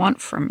do you want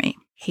from me?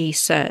 He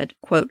said,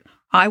 quote,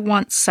 I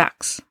want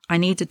sex. I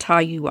need to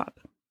tie you up,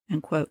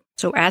 end quote.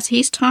 So as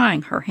he's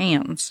tying her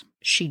hands,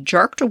 she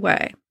jerked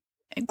away,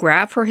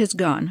 grabbed for his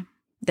gun.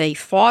 They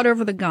fought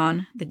over the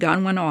gun. The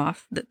gun went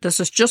off. This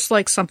is just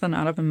like something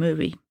out of a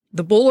movie.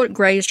 The bullet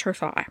grazed her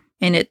thigh,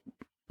 and it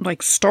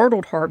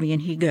startled Harvey,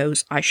 and he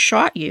goes, I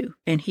shot you.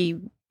 And he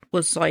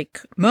was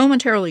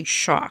momentarily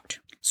shocked.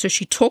 So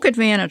she took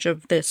advantage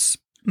of this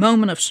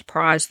moment of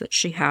surprise that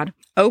she had,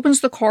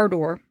 opens the car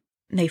door,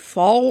 and they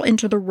fall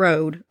into the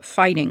road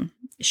fighting.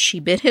 She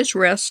bit his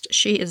wrist.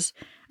 She is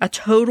a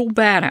total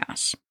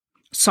badass.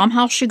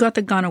 Somehow she got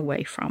the gun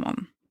away from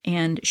him,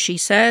 and she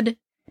said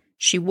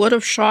she would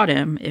have shot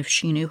him if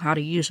she knew how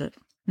to use it.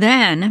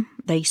 Then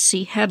they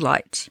see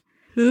headlights.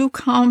 Who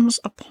comes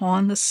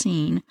upon the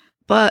scene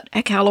but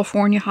a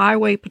California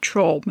highway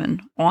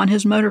patrolman on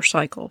his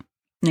motorcycle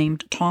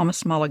named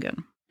Thomas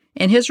Mulligan.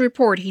 In his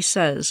report, he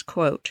says,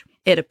 quote,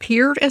 it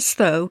appeared as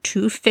though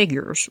two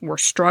figures were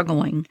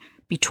struggling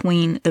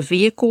between the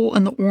vehicle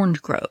and the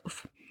orange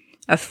grove.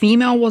 A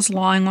female was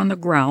lying on the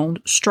ground,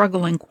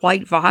 struggling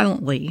quite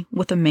violently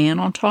with a man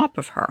on top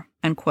of her,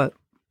 end quote.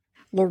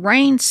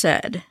 Lorraine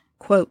said,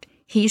 quote,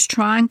 he's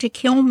trying to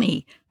kill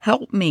me.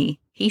 Help me.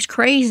 He's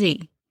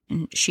crazy.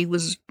 And she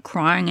was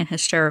crying and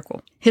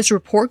hysterical. His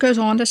report goes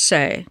on to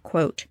say,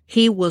 quote,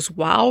 he was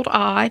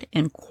wild-eyed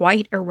and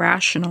quite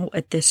irrational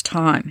at this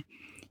time.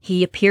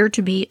 He appeared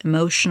to be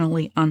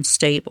emotionally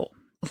unstable.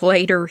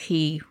 Later,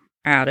 he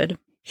added,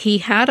 he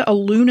had a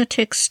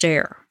lunatic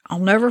stare. I'll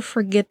never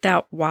forget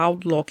that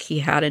wild look he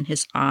had in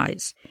his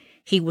eyes.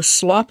 He was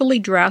sloppily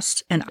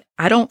dressed, and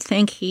I don't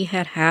think he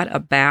had had a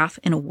bath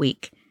in a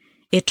week.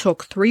 It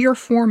took 3 or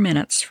 4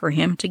 minutes for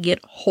him to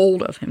get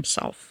hold of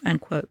himself,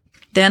 end quote.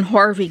 Then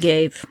Harvey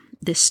gave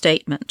this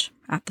statement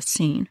at the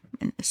scene,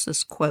 and this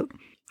is, quote,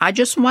 I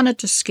just wanted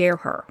to scare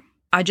her.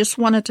 I just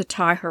wanted to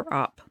tie her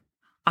up.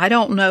 I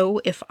don't know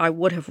if I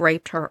would have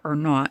raped her or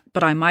not,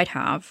 but I might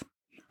have.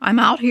 I'm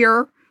out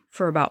here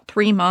for about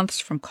 3 months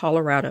from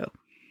Colorado.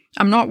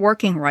 I'm not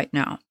working right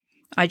now.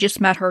 I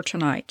just met her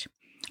tonight.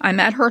 I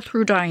met her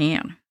through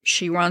Diane.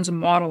 She runs a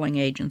modeling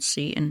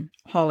agency in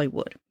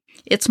Hollywood.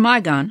 It's my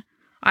gun.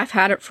 I've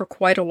had it for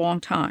quite a long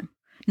time.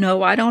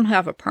 No, I don't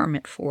have a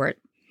permit for it.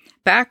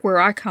 Back where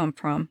I come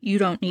from, you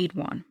don't need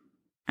one,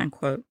 end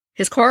quote.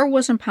 His car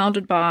was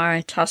impounded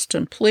by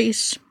Tustin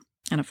police,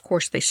 and of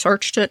course they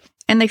searched it,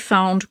 and they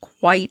found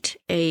quite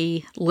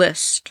a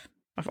list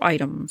of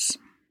items.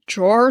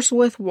 Jars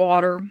with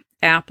water,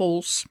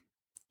 apples,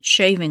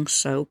 shaving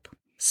soap,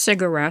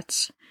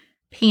 cigarettes,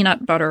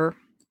 peanut butter,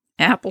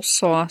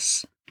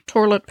 applesauce,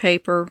 toilet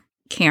paper,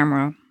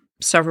 camera,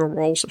 several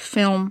rolls of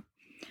film,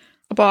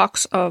 a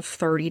box of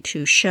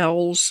 32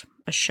 shells,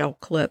 a shell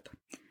clip,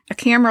 a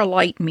camera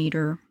light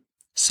meter,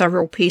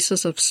 several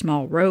pieces of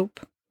small rope,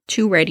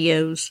 2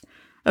 radios,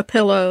 a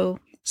pillow,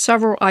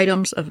 several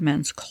items of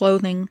men's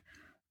clothing,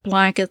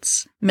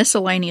 blankets,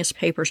 miscellaneous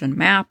papers and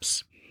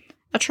maps,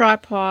 a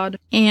tripod,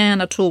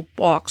 and a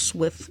toolbox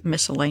with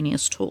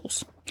miscellaneous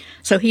tools.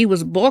 So he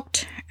was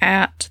booked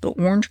at the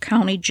Orange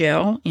County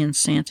Jail in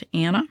Santa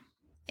Ana,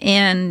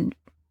 and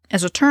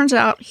as it turns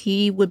out,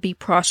 he would be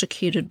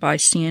prosecuted by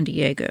San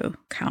Diego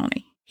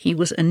County. He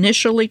was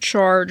initially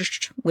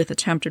charged with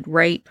attempted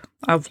rape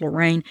of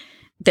Lorraine.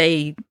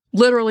 They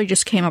literally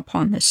just came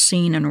upon this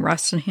scene and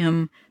arrested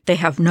him. They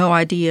have no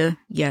idea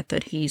yet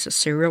that he's a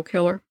serial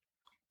killer.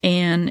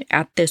 And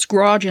at this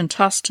garage in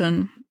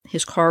Tustin,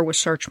 his car was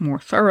searched more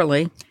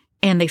thoroughly,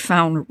 and they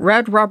found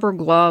red rubber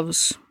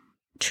gloves,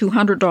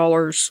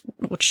 $200,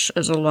 which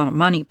is a lot of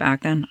money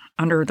back then,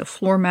 under the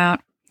floor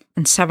mat,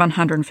 and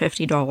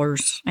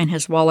 $750 in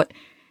his wallet.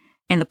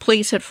 And the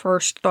police at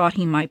first thought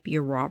he might be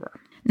a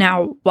robber.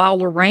 Now, while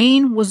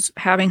Lorraine was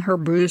having her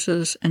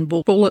bruises and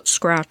bullet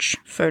scratch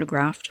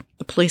photographed,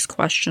 the police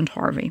questioned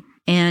Harvey.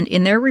 And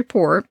in their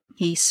report,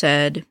 he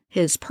said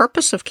his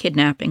purpose of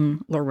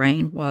kidnapping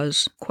Lorraine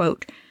was,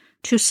 quote,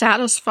 to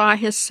satisfy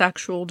his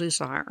sexual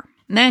desire.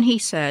 And then he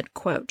said,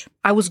 quote,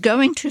 I was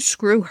going to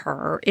screw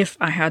her if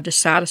I had to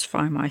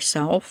satisfy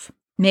myself.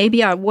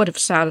 Maybe I would have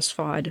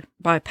satisfied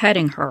by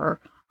petting her.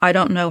 I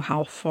don't know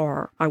how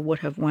far I would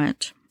have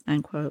went,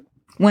 end quote.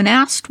 When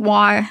asked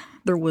why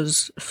there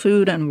was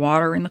food and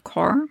water in the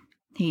car,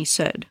 he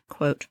said,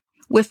 quote,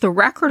 with the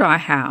record I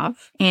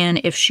have,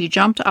 and if she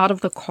jumped out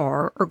of the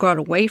car or got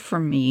away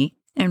from me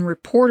and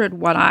reported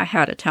what I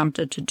had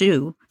attempted to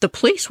do, the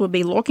police would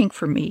be looking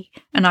for me,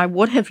 and I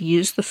would have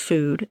used the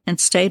food and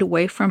stayed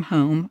away from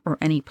home or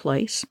any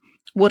place,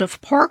 would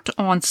have parked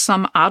on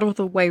some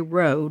out-of-the-way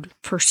road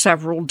for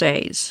several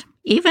days.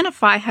 Even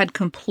if I had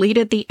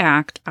completed the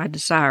act I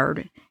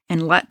desired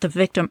and let the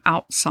victim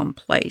out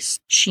someplace,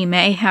 she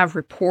may have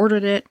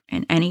reported it,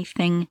 and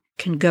anything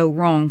can go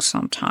wrong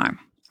sometime.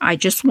 I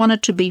just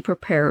wanted to be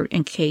prepared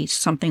in case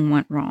something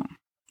went wrong,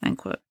 end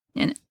quote.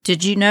 And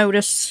did you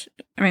notice,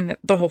 I mean,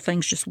 the whole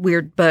thing's just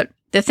weird, but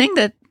the thing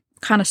that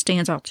kind of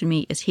stands out to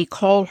me is he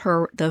called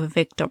her the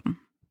victim.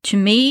 To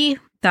me,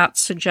 that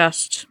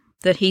suggests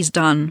that he's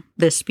done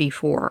this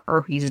before,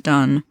 or he's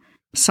done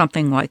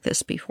something like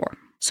this before.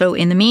 So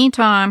in the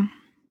meantime,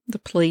 the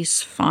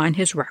police find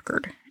his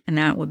record, and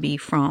that would be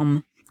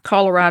from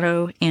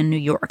Colorado and New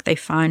York. They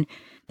find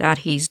that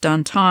he's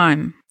done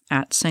time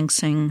at Sing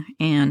Sing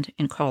and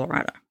in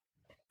Colorado.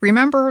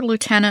 Remember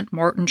Lieutenant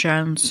Martin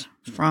Jones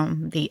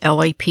from the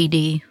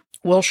LAPD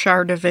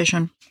Wilshire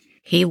Division?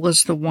 He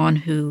was the one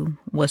who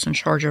was in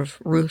charge of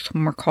Ruth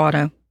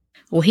Mercado.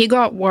 Well, he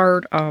got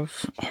word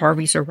of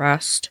Harvey's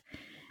arrest,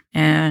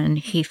 and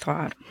he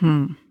thought,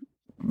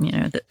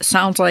 that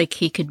sounds like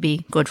he could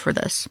be good for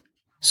this.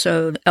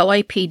 So the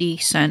LAPD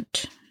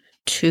sent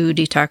 2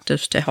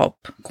 detectives to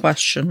help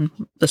question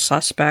the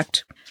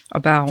suspect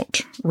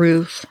about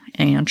Ruth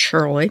and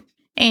Shirley,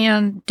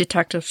 and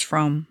detectives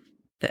from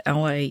the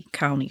LA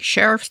County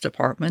Sheriff's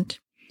Department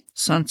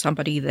sent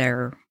somebody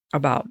there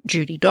about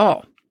Judy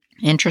Dahl.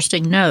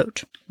 Interesting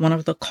note, one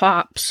of the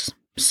cops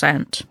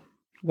sent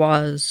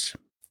was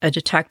a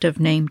detective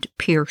named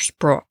Pierce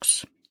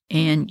Brooks.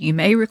 And you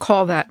may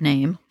recall that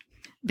name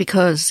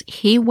because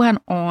he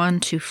went on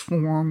to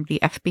form the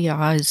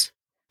FBI's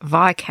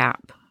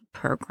VICAP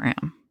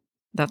program.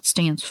 That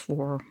stands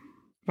for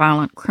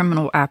Violent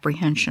Criminal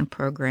Apprehension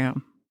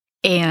Program.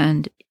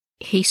 And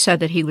he said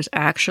that he was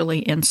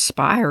actually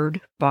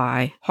inspired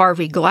by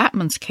Harvey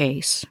Glattman's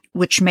case,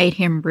 which made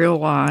him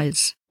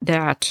realize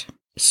that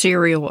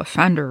serial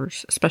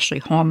offenders, especially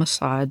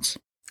homicides,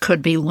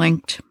 could be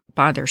linked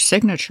by their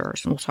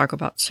signatures. We'll talk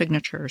about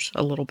signatures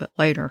a little bit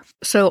later.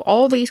 So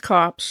all these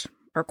cops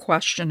are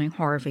questioning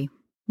Harvey,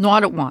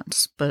 not at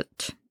once,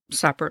 but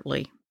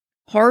separately.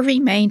 Harvey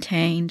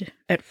maintained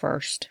at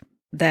first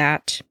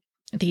that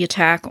the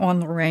attack on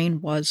Lorraine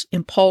was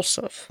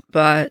impulsive,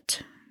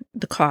 but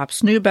the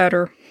cops knew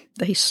better.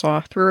 They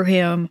saw through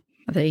him.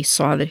 They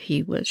saw that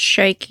he was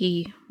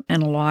shaky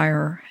and a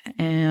liar,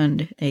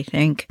 and they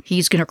think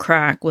he's going to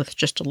crack with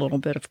just a little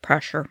bit of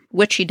pressure,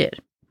 which he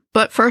did.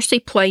 But first he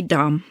played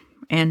dumb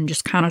and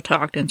just kind of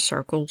talked in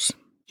circles.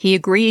 He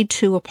agreed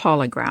to a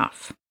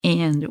polygraph,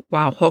 and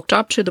while hooked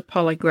up to the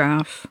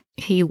polygraph,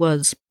 he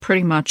was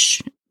pretty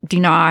much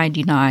deny,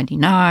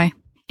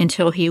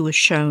 until he was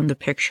shown the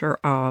picture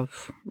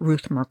of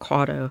Ruth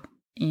Mercado.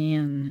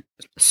 And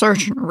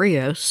Sergeant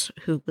Rios,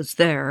 who was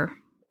there,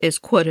 is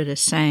quoted as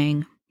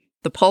saying,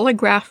 "The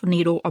polygraph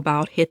needle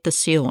about hit the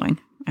ceiling,"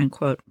 end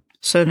quote.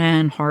 So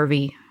then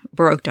Harvey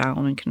broke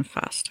down and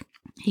confessed.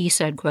 He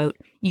said, quote,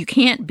 "You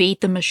can't beat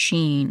the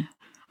machine.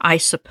 I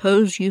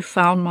suppose you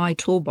found my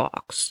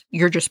toolbox.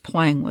 You're just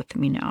playing with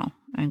me now,"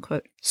 end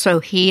quote. So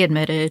he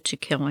admitted to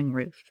killing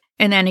Ruth.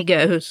 And then he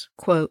goes,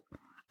 quote,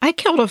 "I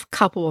killed a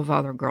couple of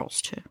other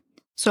girls too."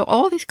 So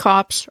all these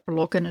cops are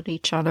looking at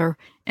each other,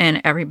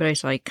 and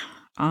everybody's like,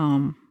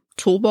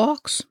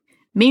 toolbox?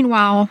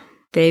 Meanwhile,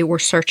 they were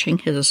searching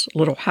his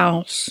little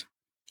house,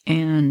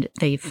 and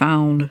they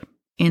found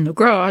in the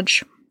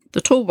garage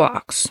the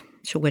toolbox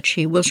to which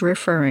he was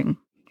referring.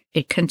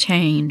 It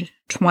contained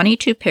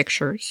 22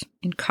 pictures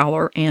in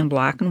color and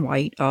black and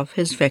white of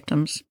his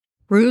victims,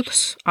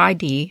 Ruth's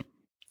ID,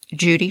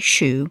 Judy's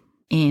shoe,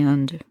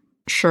 and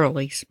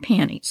Shirley's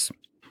panties.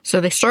 So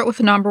they start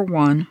with number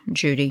 1,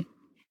 Judy,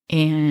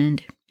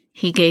 and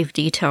he gave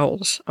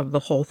details of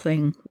the whole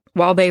thing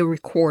while they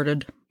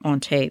recorded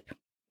on tape.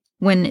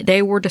 When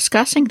they were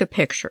discussing the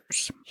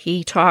pictures,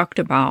 he talked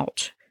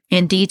about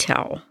in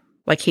detail,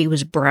 like he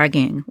was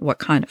bragging what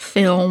kind of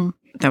film,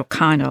 the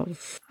kind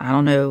of,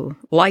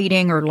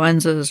 lighting or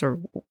lenses or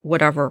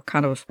whatever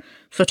kind of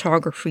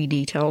photography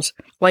details,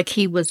 like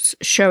he was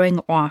showing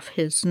off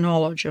his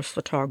knowledge of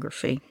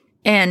photography.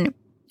 And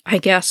I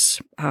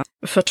guess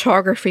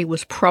photography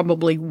was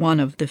probably one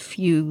of the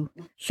few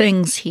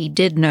things he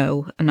did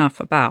know enough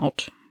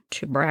about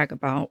to brag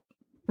about.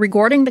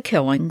 Regarding the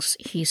killings,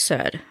 he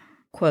said,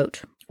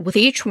 quote, "With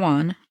each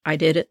one, I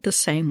did it the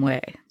same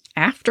way.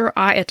 After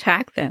I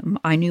attacked them,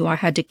 I knew I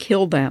had to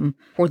kill them,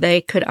 for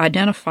they could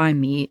identify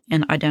me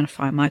and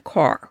identify my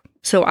car.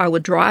 So I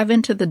would drive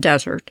into the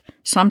desert,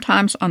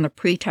 sometimes on the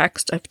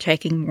pretext of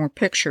taking more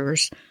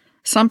pictures,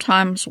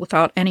 sometimes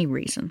without any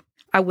reason.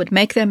 I would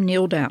make them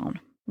kneel down.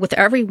 With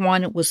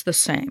everyone, it was the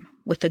same.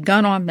 With the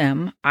gun on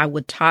them, I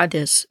would tie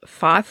this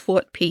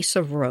 5-foot piece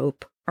of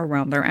rope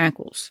around their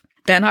ankles.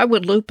 Then I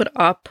would loop it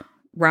up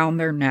round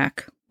their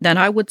neck. Then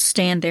I would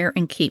stand there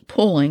and keep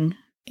pulling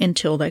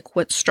until they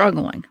quit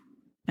struggling."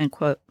 End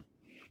quote.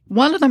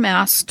 One of them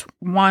asked,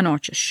 "Why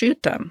not just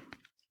shoot them?"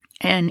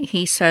 And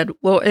he said,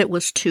 "Well, it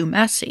was too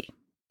messy."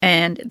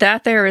 And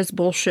that there is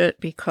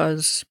bullshit,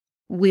 because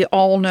we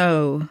all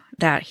know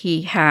that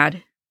he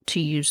had to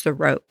use the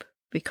rope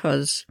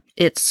because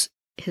it's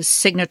his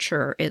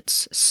signature.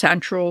 It's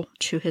central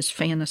to his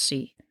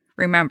fantasy.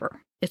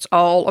 Remember, it's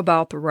all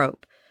about the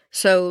rope.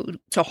 So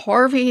to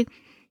Harvey,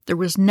 there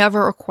was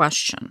never a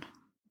question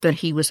that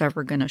he was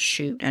ever going to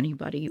shoot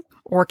anybody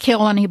or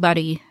kill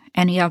anybody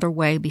any other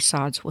way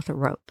besides with a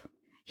rope.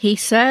 He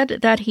said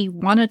that he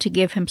wanted to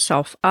give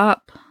himself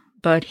up,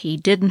 but he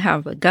didn't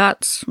have the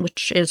guts,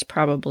 which is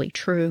probably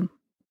true.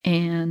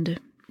 And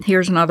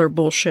here's another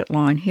bullshit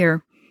line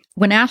here.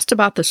 When asked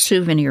about the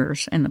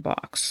souvenirs in the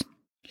box,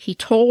 he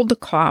told the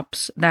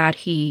cops that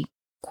he,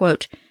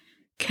 quote,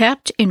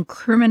 kept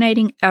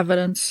incriminating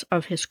evidence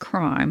of his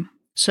crime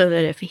so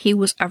that if he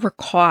was ever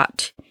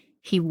caught,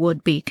 he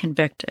would be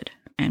convicted,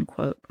 end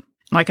quote.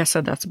 Like I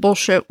said, that's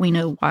bullshit. We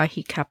know why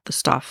he kept the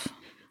stuff.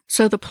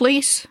 So the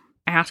police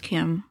ask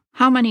him,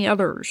 how many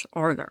others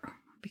are there?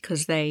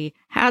 Because they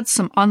had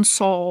some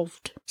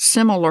unsolved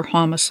similar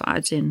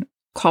homicides in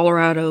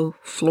Colorado,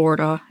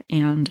 Florida,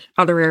 and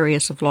other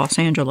areas of Los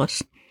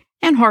Angeles.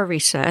 And Harvey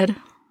said,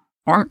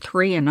 aren't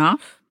 3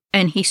 enough?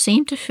 And he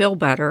seemed to feel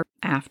better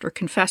after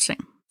confessing.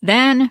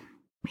 Then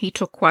he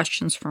took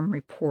questions from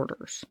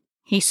reporters.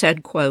 He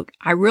said, quote,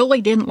 I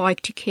really didn't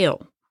like to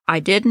kill. I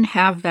didn't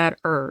have that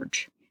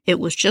urge. It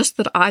was just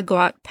that I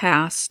got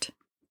past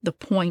the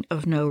point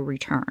of no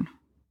return,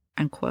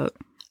 end quote.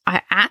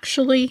 I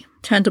actually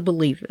tend to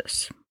believe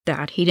this,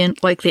 that he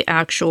didn't like the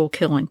actual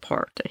killing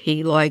part, that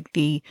he liked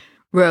the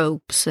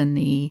ropes and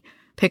the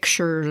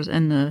pictures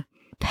and the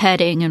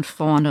petting and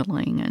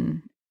fondling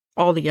and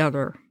all the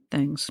other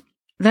things.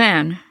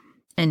 Then,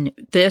 and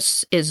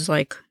this is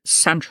like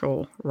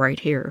central right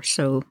here,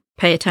 so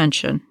pay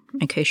attention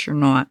in case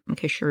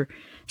you're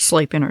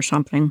sleeping or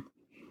something.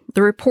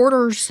 The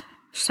reporters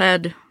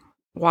said,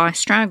 why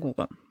strangle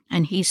them?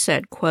 And he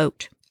said,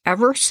 quote,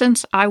 ever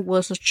since I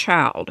was a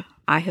child,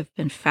 I have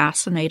been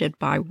fascinated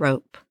by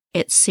rope.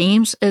 It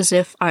seems as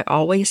if I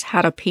always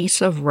had a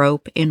piece of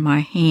rope in my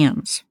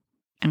hands,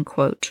 end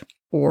quote,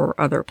 or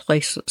other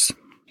places.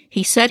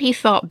 He said he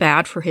felt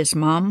bad for his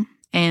mom,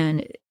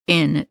 and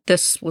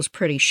this was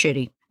pretty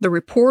shitty. The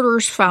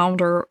reporters found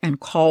her and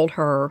called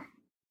her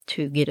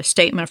to get a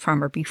statement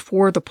from her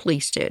before the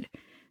police did.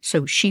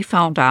 So she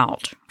found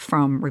out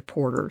from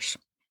reporters.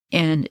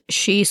 And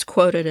she's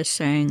quoted as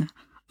saying,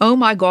 oh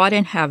my God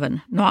in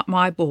heaven, not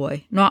my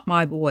boy, not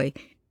my boy.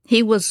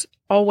 He was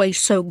always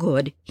so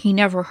good. He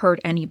never hurt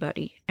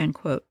anybody, end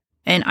quote.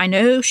 And I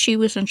know she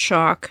was in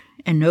shock,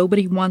 and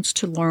nobody wants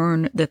to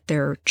learn that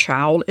their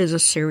child is a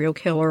serial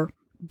killer,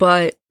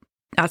 but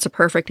that's a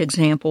perfect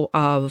example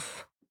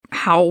of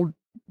how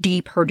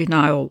deep her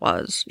denial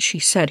was. She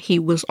said he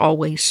was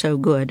always so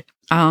good,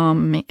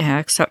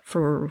 except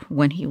for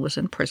when he was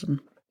in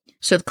prison.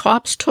 So the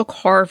cops took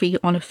Harvey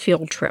on a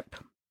field trip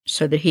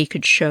so that he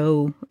could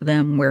show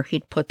them where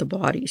he'd put the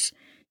bodies.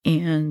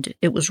 And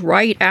it was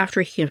right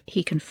after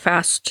he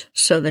confessed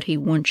so that he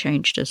wouldn't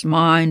change his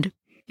mind.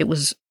 It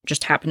was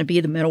just happened to be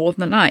the middle of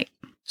the night.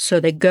 So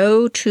they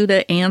go to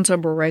the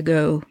Anza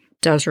Borrego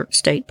Desert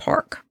State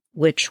Park,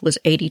 which was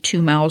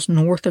 82 miles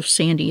north of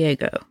San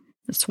Diego.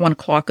 It's 1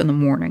 o'clock in the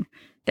morning.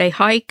 They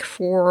hike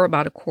for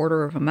about a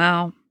quarter of a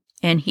mile,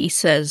 and he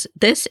says,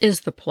 this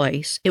is the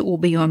place. It will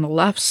be on the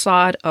left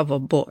side of a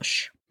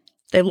bush.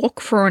 They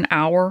look for an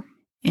hour,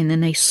 and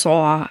then they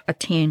saw a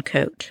tan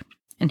coat.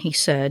 And he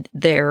said,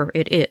 there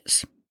it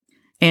is.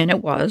 And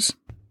it was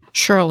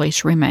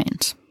Shirley's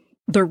remains.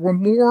 There were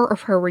more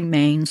of her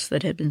remains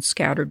that had been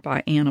scattered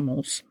by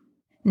animals.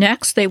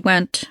 Next, they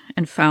went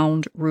and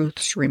found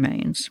Ruth's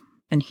remains,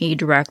 and he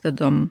directed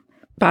them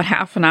about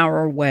half an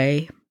hour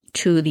away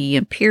to the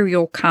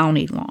Imperial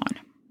County lawn.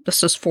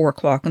 This is 4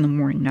 o'clock in the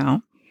morning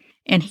now.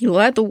 And he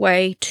led the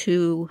way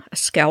to a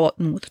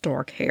skeleton with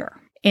dark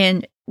hair.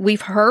 And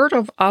we've heard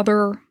of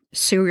other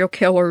serial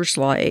killers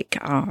like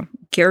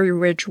Gary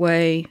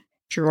Ridgway,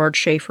 Gerard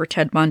Schaefer,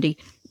 Ted Bundy.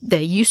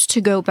 They used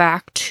to go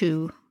back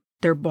to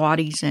their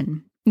bodies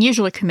and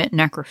usually commit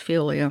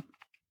necrophilia.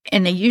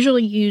 And they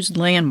usually used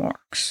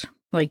landmarks,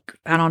 like,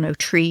 I don't know,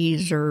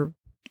 trees or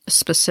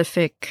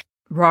specific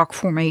rock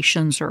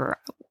formations or,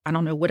 I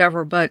don't know,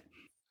 whatever. But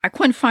I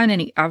couldn't find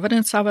any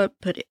evidence of it.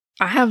 But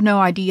I have no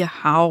idea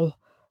how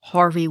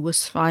Harvey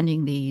was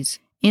finding these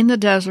in the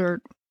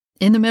desert,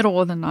 in the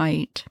middle of the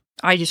night.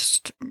 I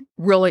just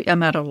really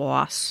am at a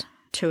loss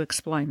to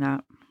explain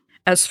that.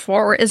 As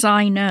far as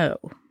I know,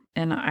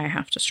 and I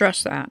have to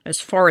stress that,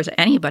 as far as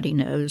anybody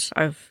knows,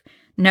 I've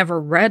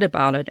never read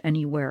about it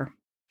anywhere.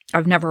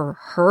 I've never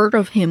heard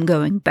of him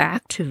going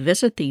back to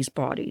visit these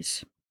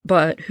bodies.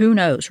 But who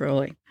knows,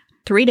 really?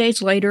 3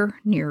 days later,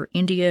 near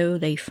Indio,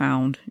 they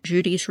found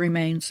Judy's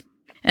remains.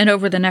 And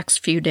over the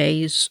next few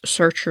days,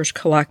 searchers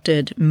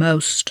collected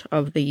most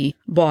of the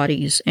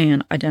bodies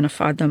and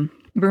identified them.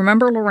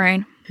 Remember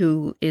Lorraine,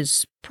 who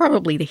is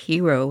probably the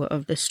hero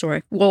of this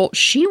story? Well,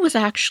 she was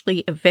actually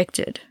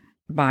evicted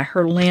by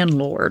her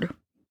landlord,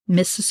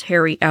 Mrs.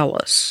 Harry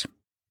Ellis,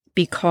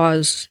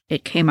 because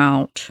it came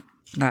out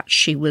that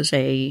she was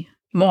a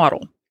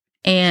model.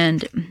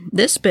 And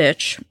this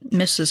bitch,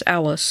 Mrs.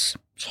 Ellis,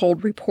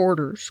 told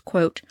reporters,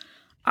 quote,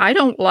 "I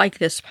don't like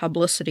this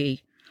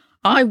publicity.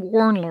 I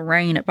warned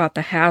Lorraine about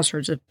the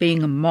hazards of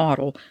being a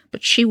model,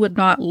 but she would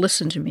not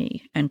listen to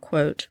me," end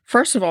quote.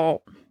 First of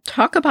all,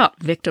 talk about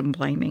victim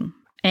blaming.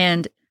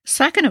 And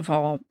second of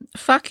all,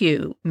 fuck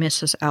you,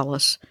 Mrs.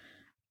 Ellis.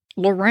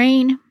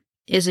 Lorraine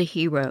is a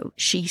hero.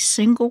 She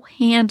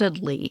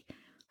single-handedly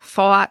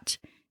fought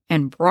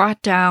and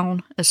brought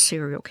down a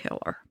serial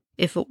killer.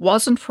 If it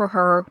wasn't for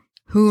her,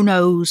 who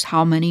knows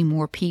how many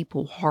more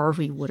people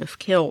Harvey would have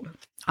killed.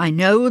 I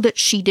know that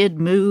she did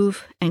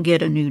move and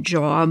get a new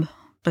job,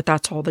 but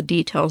that's all the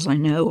details I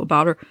know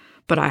about her.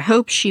 But I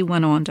hope she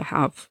went on to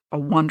have a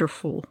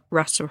wonderful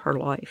rest of her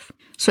life.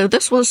 So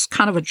this was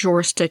kind of a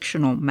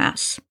jurisdictional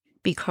mess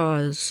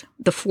because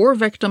the 4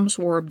 victims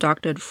were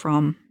abducted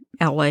from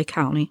LA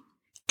County.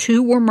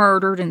 2 were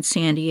murdered in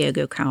San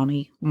Diego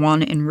County,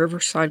 1 in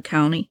Riverside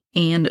County,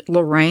 and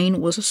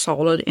Lorraine was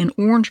assaulted in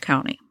Orange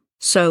County.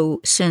 So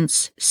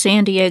since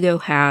San Diego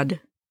had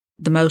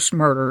the most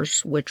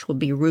murders, which would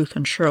be Ruth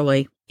and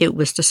Shirley, it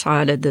was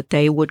decided that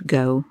they would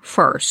go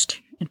first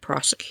in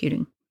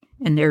prosecuting,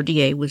 and their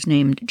DA was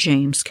named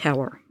James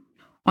Keller.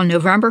 On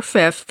November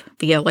 5th,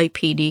 the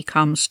LAPD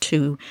comes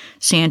to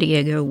San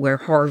Diego where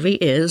Harvey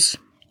is,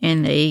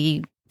 and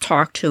they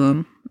talk to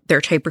him. They're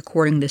tape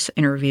recording this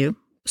interview.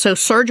 So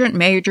Sergeant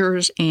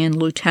Majors and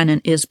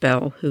Lieutenant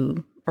Isbell,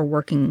 who are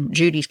working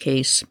Judy's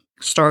case,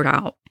 start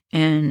out,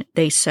 and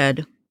they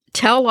said,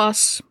 "Tell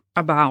us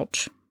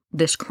about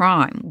this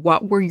crime.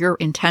 What were your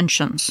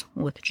intentions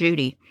with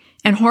Judy?"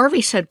 And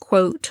Harvey said,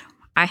 quote,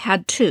 "I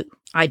had 2.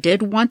 I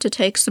did want to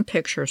take some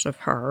pictures of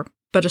her,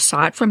 but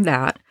aside from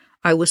that,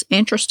 I was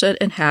interested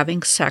in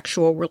having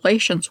sexual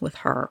relations with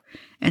her,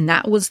 and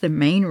that was the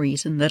main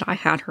reason that I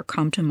had her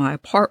come to my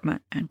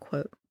apartment," end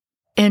quote.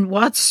 And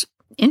what's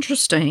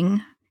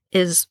interesting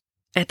is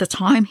at the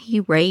time he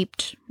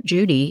raped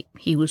Judy,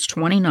 he was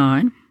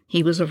 29,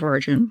 he was a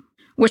virgin,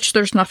 which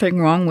there's nothing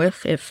wrong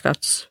with if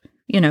that's,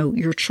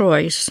 your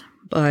choice,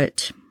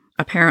 but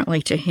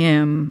apparently to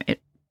him,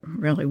 it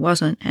really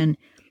wasn't, and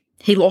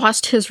he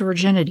lost his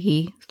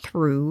virginity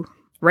through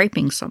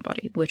raping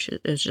somebody, which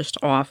is just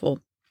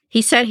awful.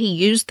 He said he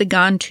used the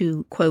gun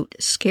to, quote,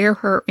 "scare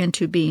her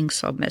into being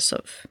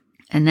submissive."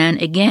 And then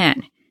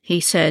again, he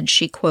said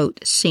she, quote,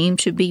 "seemed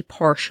to be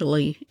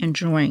partially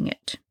enjoying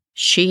it.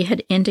 She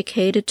had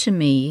indicated to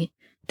me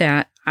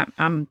that,"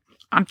 I'm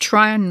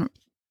trying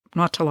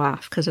not to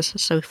laugh because this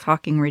is so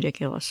fucking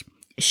ridiculous.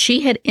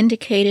 "She had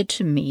indicated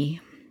to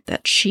me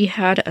that she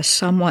had a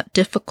somewhat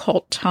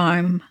difficult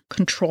time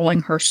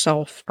controlling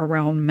herself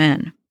around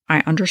men.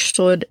 I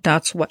understood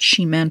that's what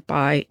she meant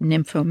by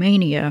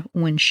nymphomania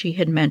when she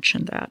had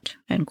mentioned that,"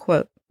 end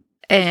quote.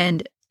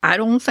 And I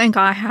don't think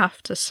I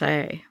have to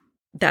say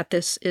that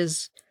this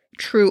is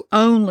true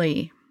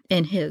only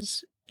in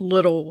his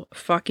little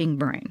fucking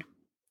brain.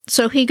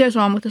 So he goes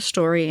on with the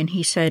story, and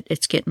he said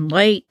it's getting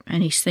late,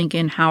 and he's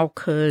thinking how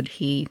could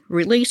he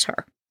release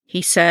her.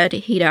 He said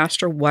he'd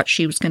asked her what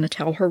she was going to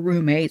tell her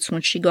roommates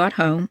when she got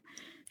home.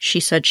 She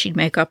said she'd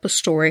make up a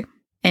story.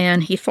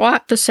 And he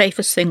thought the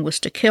safest thing was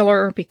to kill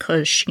her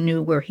because she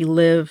knew where he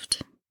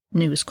lived,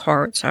 knew his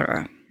car,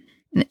 etc.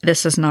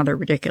 This is another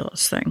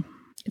ridiculous thing.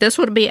 This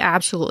would be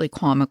absolutely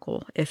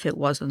comical if it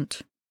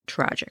wasn't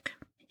tragic.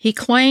 He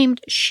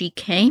claimed she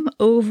came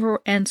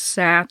over and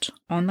sat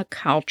on the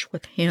couch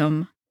with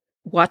him,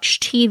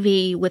 watched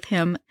TV with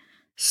him,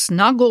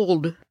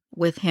 snuggled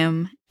with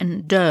him,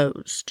 and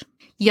dozed.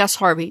 Yes,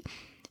 Harvey,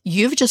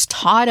 you've just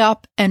tied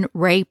up and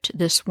raped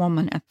this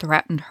woman and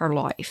threatened her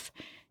life,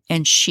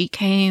 and she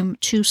came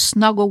to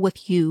snuggle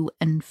with you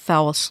and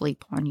fell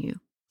asleep on you.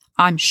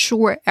 I'm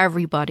sure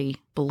everybody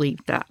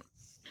believed that.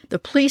 The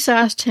police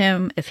asked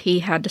him if he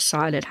had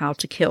decided how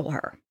to kill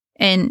her.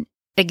 And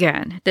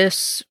again,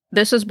 this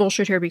is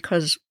bullshit here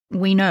because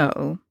we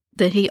know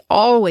that he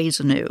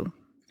always knew.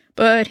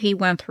 But he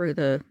went through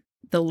the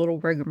little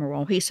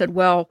rigmarole. He said,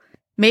 well,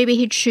 maybe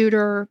he'd shoot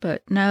her,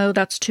 but no,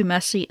 that's too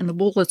messy, and the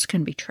bullets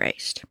can be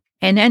traced.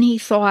 And then he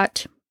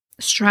thought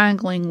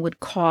strangling would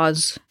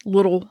cause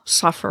little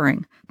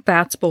suffering.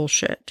 That's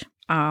bullshit.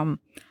 I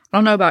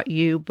don't know about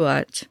you,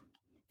 but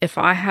if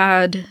I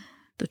had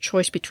the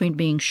choice between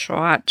being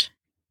shot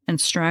and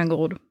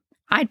strangled,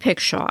 I'd pick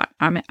shot.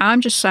 I mean,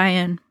 I'm just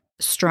saying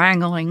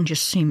strangling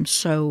just seems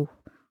so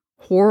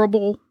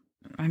horrible.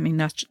 I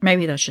mean,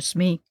 maybe that's just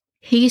me.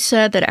 He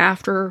said that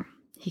after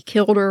He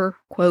killed her,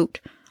 quote,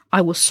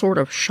 "I was sort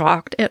of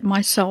shocked at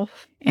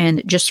myself,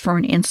 and just for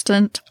an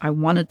instant, I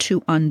wanted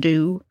to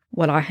undo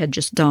what I had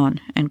just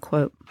done," end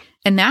quote.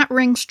 And that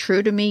rings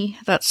true to me,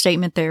 that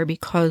statement there,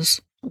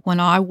 because when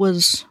I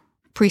was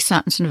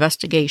pre-sentence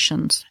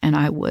investigations and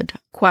I would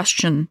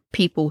question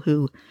people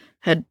who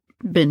had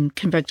been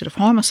convicted of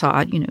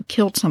homicide,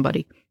 killed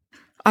somebody,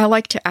 I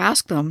like to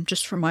ask them,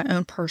 just for my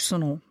own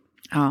personal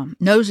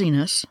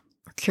nosiness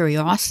or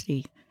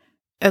curiosity,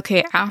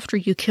 okay, after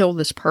you killed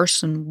this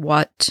person,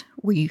 what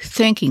were you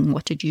thinking?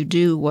 What did you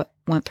do? What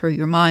went through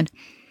your mind?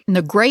 And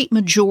the great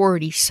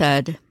majority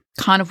said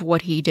kind of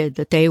what he did,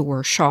 that they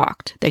were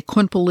shocked. They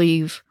couldn't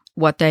believe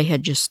what they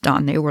had just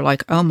done. They were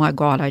like, oh my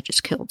God, I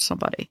just killed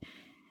somebody.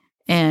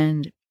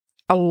 And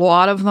a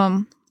lot of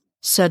them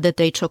said that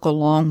they took a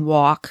long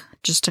walk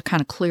just to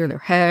kind of clear their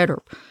head.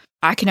 Or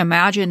I can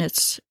imagine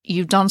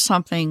you've done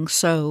something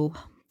so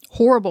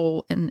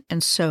horrible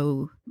and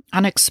so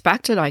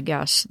unexpected, I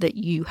guess, that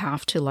you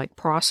have to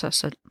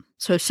process it.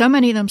 So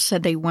many of them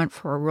said they went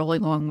for a really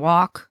long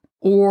walk,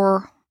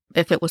 or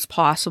if it was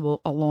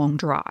possible, a long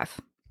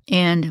drive.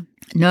 And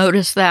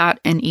notice that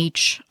in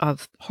each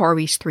of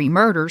Harvey's 3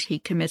 murders, he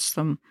commits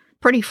them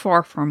pretty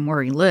far from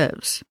where he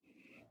lives.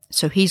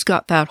 So he's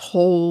got that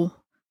whole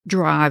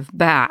drive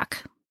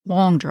back,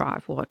 long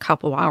drive, a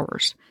couple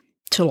hours,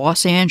 to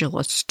Los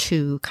Angeles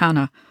to kind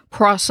of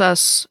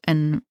process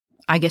and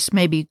I guess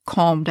maybe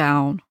calm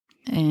down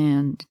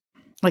and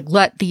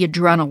let the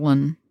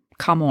adrenaline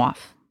come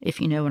off,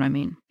 if you know what I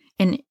mean.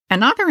 And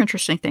another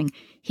interesting thing,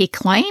 he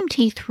claimed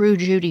he threw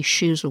Judy's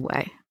shoes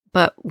away,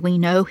 but we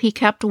know he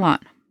kept one.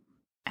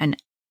 And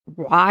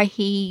why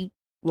he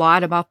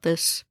lied about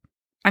this,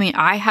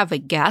 I have a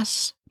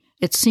guess.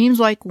 It seems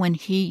like when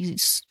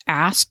he's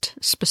asked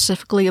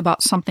specifically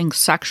about something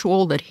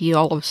sexual that he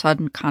all of a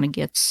sudden kind of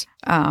gets,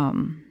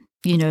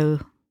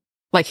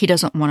 like he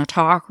doesn't want to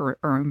talk or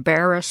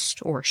embarrassed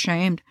or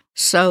ashamed.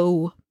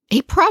 So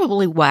he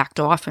probably whacked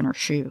off in her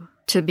shoe,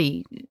 to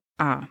be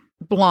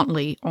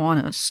bluntly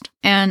honest.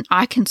 And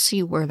I can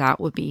see where that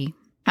would be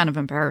kind of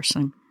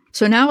embarrassing.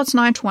 So now it's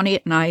 9:20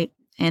 at night,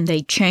 and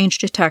they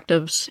changed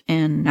detectives,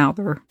 and now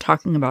they're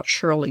talking about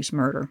Shirley's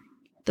murder.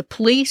 The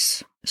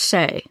police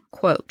say,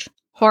 quote,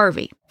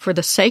 "Harvey, for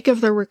the sake of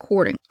the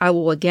recording, I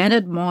will again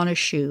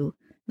admonish you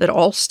that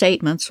all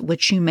statements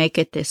which you make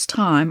at this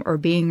time are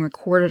being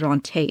recorded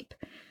on tape,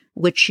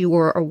 which you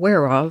are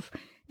aware of,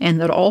 and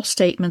that all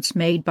statements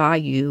made by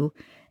you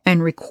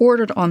and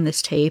recorded on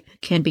this tape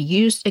can be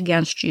used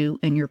against you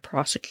in your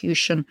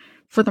prosecution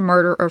for the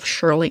murder of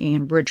Shirley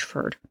Ann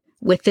Bridgeford.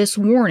 With this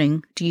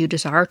warning, do you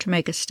desire to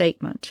make a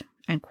statement?"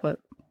 End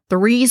quote. The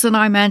reason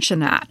I mention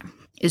that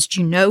is,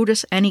 do you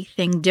notice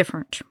anything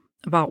different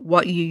about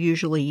what you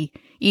usually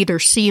either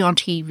see on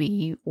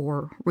TV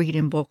or read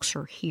in books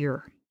or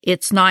hear?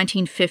 It's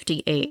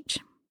 1958.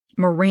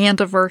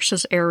 Miranda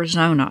versus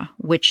Arizona,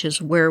 which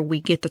is where we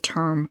get the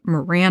term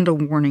Miranda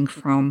warning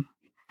from,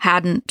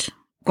 hadn't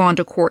gone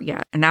to court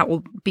yet, and that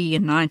will be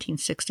in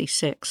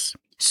 1966.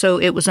 So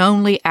it was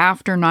only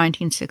after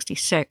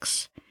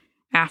 1966,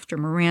 after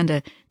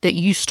Miranda, that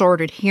you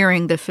started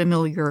hearing the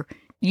familiar,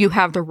 "You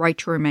have the right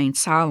to remain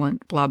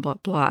silent," blah, blah,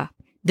 blah.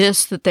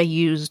 This that they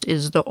used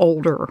is the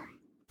older,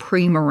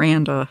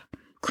 pre-Miranda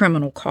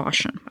criminal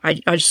caution.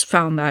 I just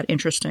found that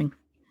interesting.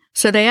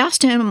 So they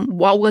asked him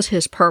what was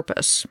his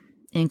purpose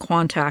in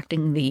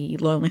contacting the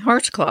Lonely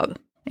Hearts Club.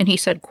 And he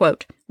said,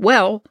 quote,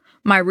 "Well,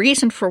 my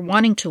reason for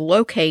wanting to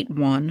locate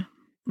one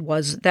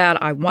was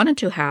that I wanted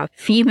to have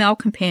female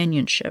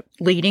companionship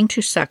leading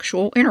to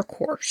sexual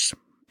intercourse,"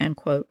 end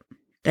quote.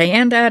 They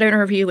end that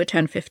interview at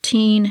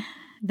 10:15.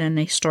 Then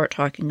they start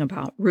talking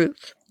about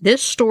Ruth.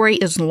 This story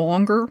is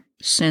longer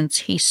since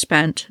he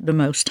spent the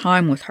most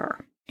time with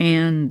her.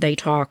 And they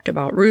talked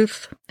about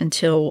Ruth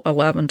until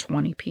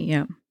 11:20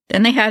 p.m.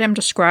 Then they had him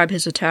describe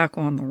his attack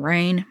on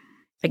Lorraine.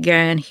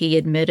 Again, he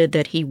admitted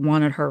that he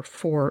wanted her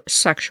for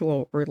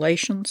sexual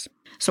relations.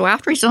 So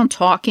after he's done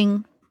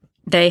talking,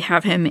 they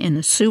have him in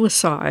a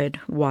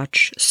suicide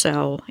watch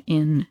cell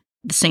in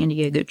the San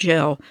Diego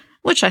jail,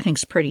 which I think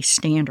is pretty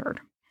standard.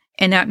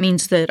 And that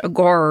means that a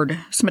guard,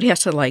 somebody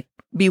has to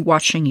be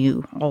watching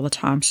you all the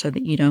time so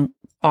that you don't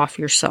off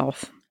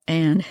yourself.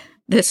 And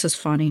this is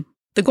funny.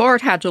 The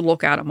guard had to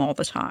look at him all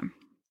the time.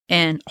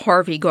 And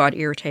Harvey got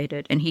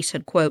irritated and he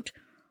said, quote,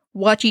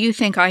 "What do you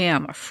think I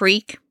am, a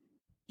freak?"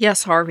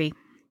 "Yes, Harvey,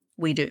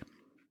 we do."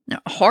 Now,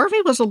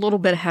 Harvey was a little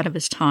bit ahead of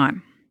his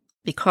time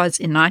because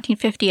in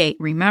 1958,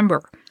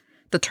 remember,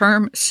 the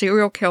term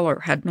serial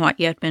killer had not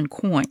yet been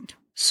coined.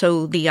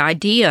 So the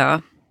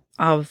idea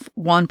of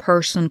one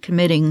person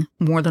committing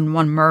more than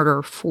one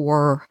murder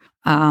for,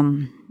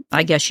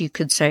 I guess you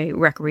could say,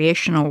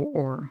 recreational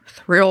or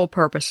thrill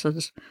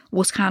purposes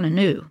was kind of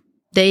new.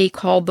 They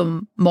called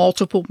them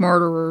multiple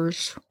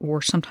murderers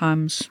or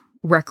sometimes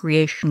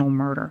recreational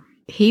murder.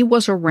 He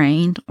was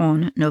arraigned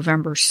on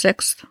November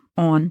 6th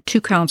on 2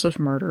 counts of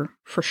murder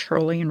for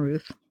Shirley and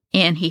Ruth,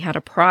 and he had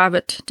a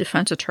private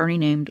defense attorney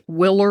named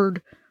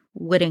Willard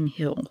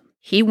Whittinghill.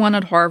 He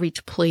wanted Harvey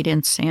to plead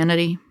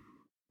insanity,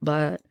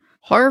 but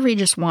Harvey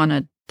just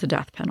wanted the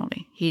death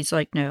penalty. He's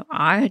like, no,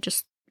 I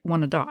just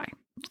want to die.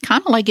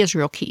 Kind of like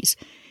Israel Keyes.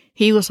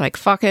 He was like,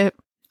 fuck it.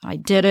 I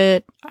did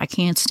it. I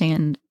can't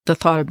stand the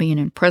thought of being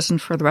in prison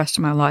for the rest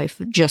of my life.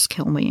 Just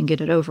kill me and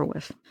get it over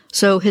with.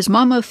 So his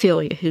mom,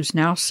 Ophelia, who's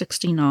now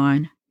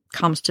 69,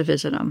 comes to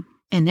visit him.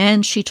 And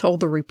then she told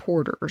the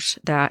reporters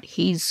that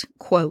he's,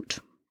 quote,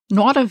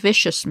 not a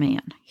vicious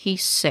man.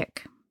 He's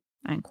sick,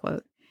 end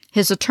quote.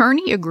 His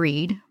attorney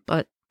agreed,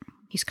 but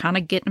he's kind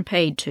of getting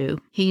paid too.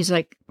 He's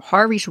like,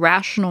 Harvey's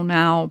rational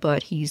now,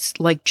 but he's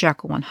like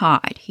Jekyll and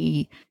Hyde.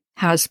 He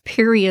has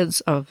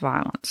periods of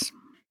violence.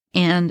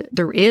 And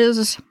there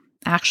is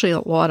actually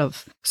a lot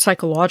of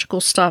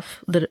psychological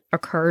stuff that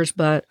occurs,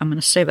 but I'm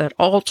going to save that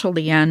all till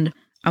the end.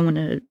 I want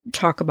to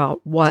talk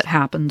about what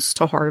happens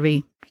to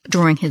Harvey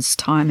during his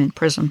time in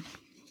prison.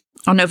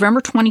 On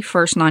November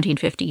 21st,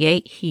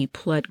 1958, he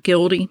pled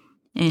guilty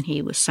and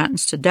he was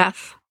sentenced to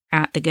death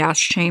at the gas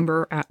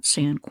chamber at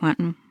San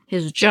Quentin.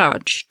 His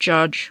judge,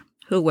 Judge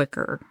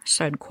Huicker,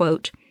 said,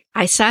 quote,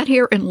 I sat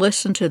here and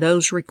listened to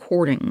those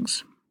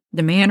recordings,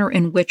 the manner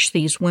in which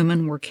these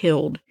women were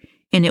killed,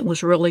 and it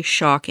was really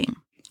shocking.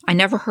 I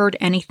never heard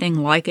anything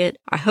like it.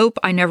 I hope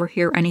I never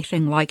hear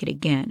anything like it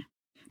again.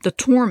 The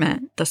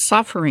torment, the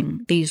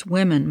suffering these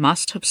women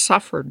must have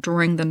suffered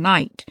during the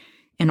night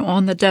and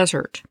on the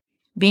desert,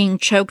 being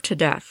choked to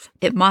death,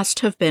 it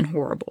must have been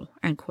horrible,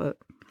 end quote.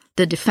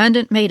 The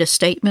defendant made a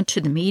statement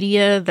to the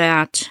media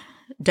that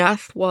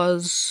death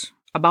was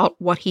about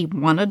what he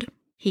wanted.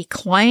 He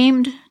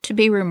claimed to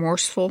be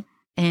remorseful,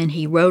 and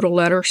he wrote a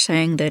letter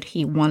saying that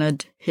he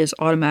wanted his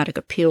automatic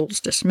appeals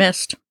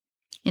dismissed.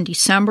 In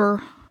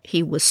December,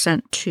 he was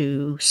sent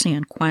to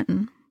San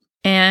Quentin,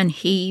 and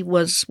he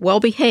was well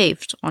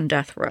behaved on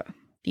death row.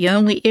 The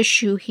only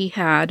issue he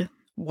had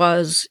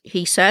was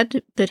he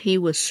said that he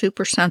was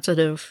super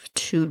sensitive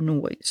to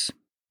noise.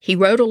 He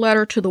wrote a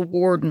letter to the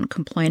warden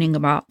complaining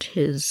about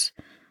his,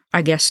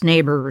 I guess,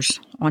 neighbors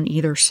on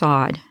either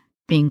side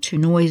being too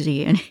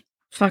noisy. And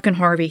fucking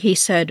Harvey, he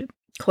said,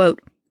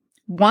 quote,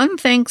 one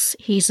thinks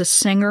he's a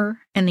singer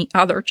and the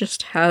other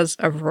just has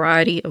a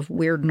variety of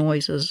weird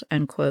noises,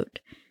 end quote.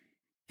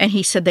 And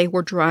he said they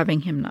were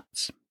driving him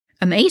nuts.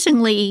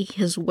 Amazingly,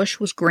 his wish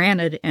was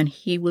granted and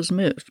he was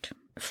moved.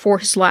 For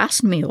his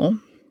last meal,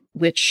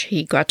 which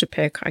he got to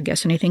pick, I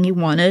guess, anything he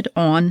wanted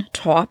on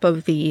top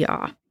of the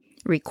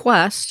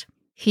request,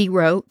 he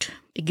wrote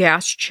a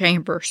gas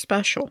chamber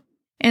special.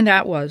 And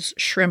that was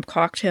shrimp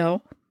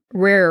cocktail,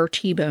 rare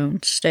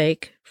T-bone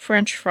steak,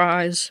 French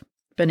fries,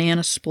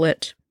 banana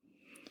split.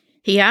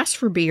 He asked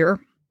for beer,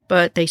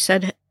 but they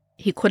said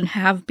he couldn't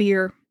have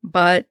beer.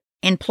 But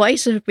in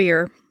place of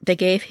beer, they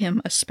gave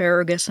him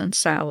asparagus and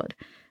salad.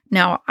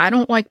 Now, I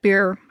don't like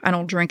beer. I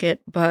don't drink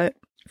it. But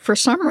for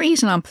some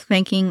reason, I'm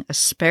thinking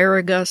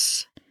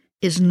asparagus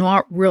is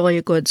not really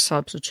a good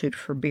substitute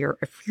for beer.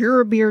 If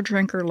you're a beer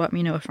drinker, let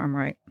me know if I'm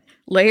right.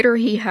 Later,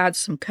 he had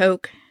some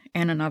Coke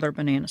and another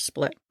banana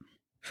split.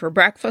 For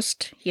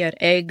breakfast, he had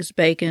eggs,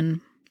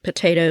 bacon,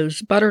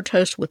 potatoes, butter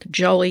toast with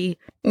jelly,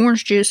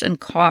 orange juice, and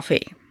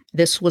coffee.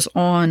 This was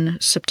on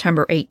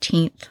September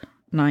 18th,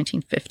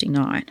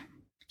 1959.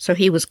 So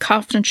he was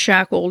cuffed and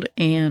shackled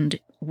and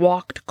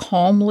walked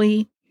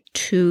calmly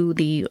to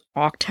the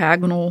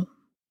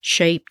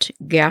octagonal-shaped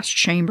gas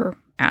chamber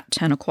at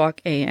 10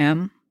 o'clock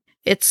a.m.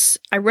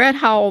 I read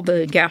how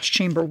the gas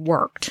chamber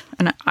worked,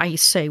 and I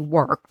say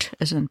worked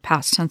as in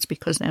past tense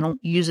because they don't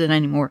use it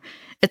anymore.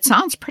 It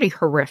sounds pretty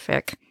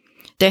horrific.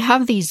 They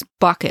have these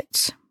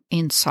buckets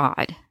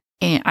inside,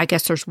 and I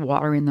guess there's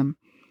water in them,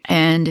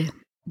 and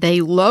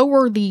they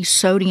lower the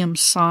sodium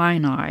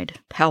cyanide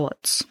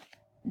pellets,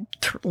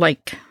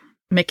 like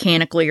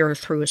mechanically or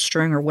through a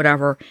string or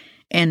whatever,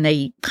 and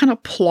they kind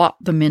of plop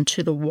them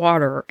into the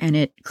water, and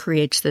it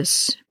creates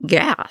this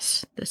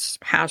gas, this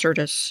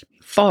hazardous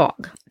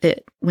fog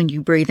that when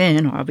you breathe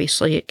in,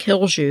 obviously it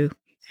kills you.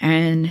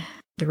 And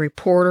the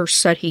reporter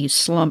said he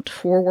slumped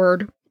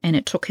forward, and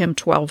it took him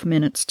 12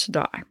 minutes to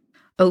die.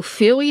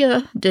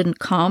 Ophelia didn't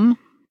come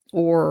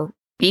or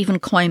even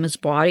claim his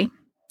body.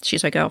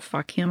 She's like, oh,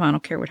 fuck him, I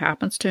don't care what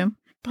happens to him.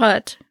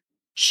 But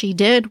she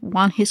did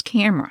want his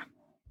camera.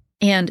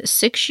 And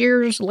 6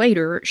 years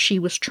later, she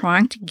was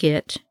trying to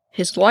get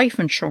his life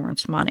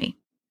insurance money.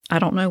 I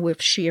don't know if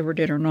she ever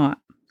did or not.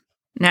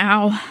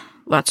 Now,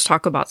 let's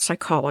talk about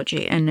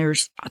psychology, and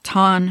there's a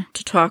ton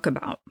to talk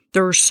about.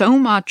 There's so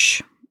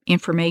much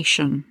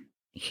information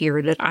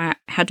here that I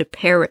had to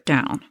pare it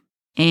down.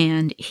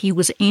 And he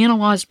was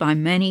analyzed by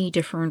many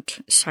different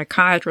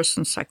psychiatrists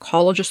and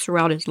psychologists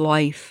throughout his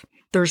life.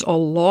 There's a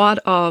lot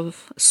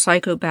of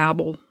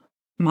psychobabble,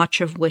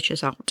 much of which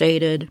is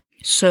outdated.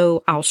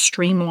 So I'll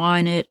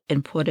streamline it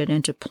and put it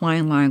into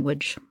plain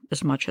language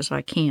as much as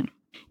I can.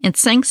 In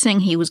Sing Sing,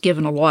 he was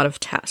given a lot of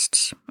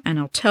tests, and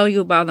I'll tell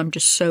you about them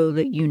just so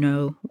that you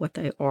know what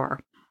they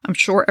are. I'm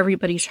sure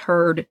everybody's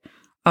heard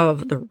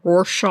of the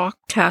Rorschach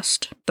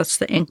test. That's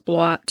the ink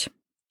blot.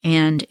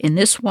 And in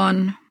this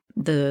one,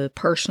 the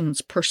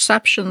person's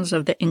perceptions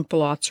of the ink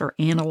blots are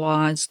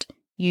analyzed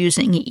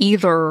using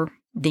either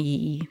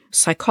the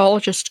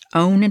psychologist's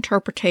own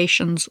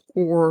interpretations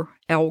or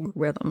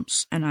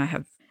algorithms, and I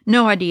have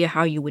no idea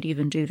how you would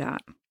even do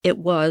that. It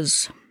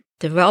was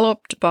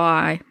developed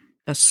by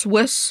a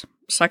Swiss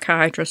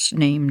psychiatrist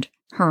named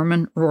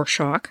Hermann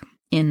Rorschach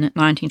in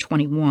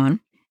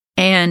 1921,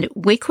 and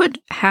we could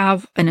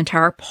have an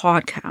entire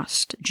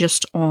podcast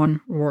just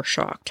on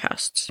Rorschach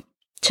tests.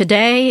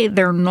 Today,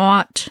 they're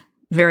not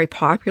very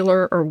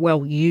popular or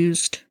well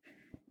used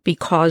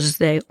because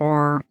they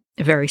are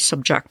very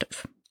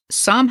subjective.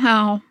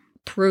 Somehow,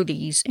 through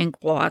these ink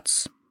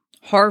blots,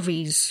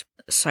 Harvey's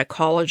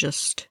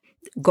psychologist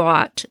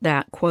got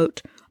that,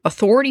 quote,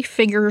 authority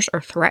figures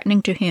are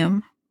threatening to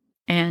him,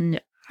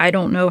 and I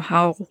don't know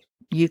how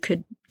you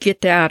could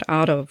get that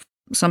out of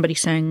somebody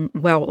saying,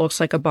 well, it looks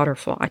like a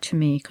butterfly to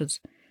me, because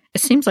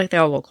it seems like they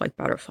all look like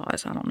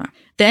butterflies. I don't know.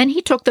 Then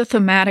he took the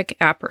thematic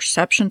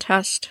apperception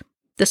test.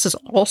 This is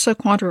also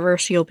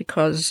controversial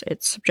because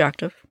it's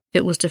subjective.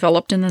 It was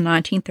developed in the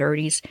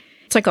 1930s.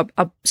 It's like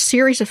a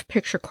series of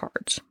picture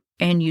cards,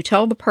 and you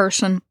tell the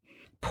person,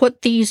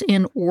 put these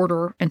in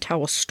order and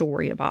tell a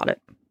story about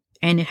it.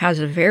 And it has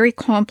a very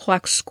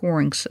complex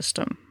scoring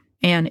system,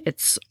 and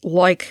it's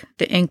like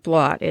the ink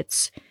blot.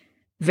 It's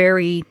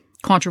very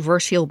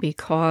controversial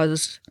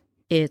because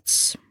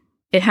it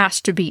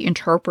has to be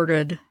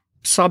interpreted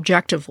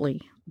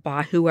subjectively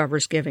by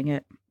whoever's giving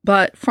it.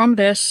 But from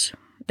this,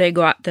 they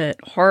got that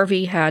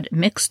Harvey had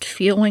mixed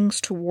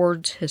feelings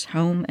towards his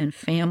home and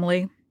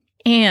family,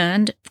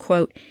 and,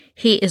 quote,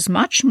 he is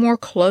much more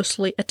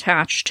closely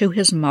attached to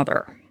his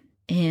mother.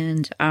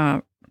 And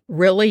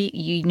really,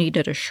 you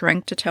needed a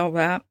shrink to tell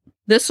that.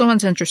 This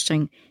one's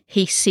interesting.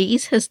 He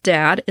sees his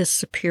dad as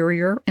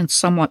superior and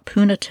somewhat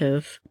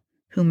punitive,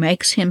 who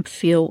makes him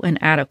feel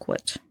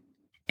inadequate.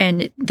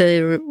 And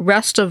the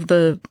rest of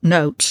the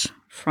notes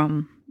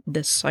from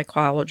this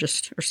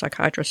psychologist or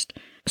psychiatrist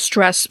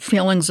stress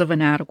feelings of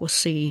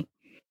inadequacy.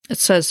 It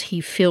says he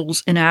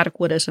feels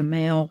inadequate as a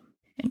male.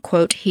 And,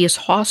 quote, he is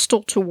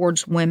hostile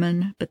towards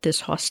women, but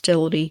this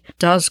hostility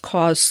does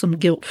cause some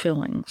guilt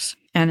feelings,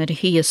 and that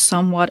he is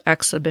somewhat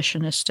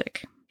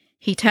exhibitionistic.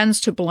 He tends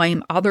to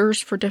blame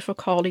others for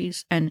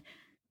difficulties, and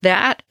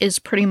that is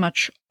pretty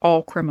much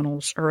all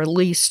criminals, or at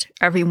least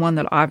everyone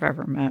that I've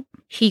ever met.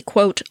 He,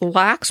 quote,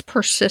 lacks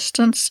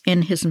persistence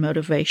in his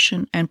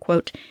motivation, and,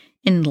 quote,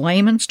 in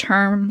layman's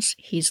terms,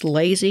 he's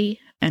lazy,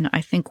 and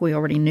I think we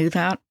already knew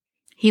that.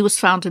 He was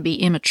found to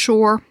be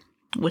immature,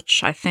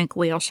 which I think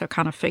we also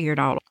kind of figured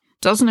out.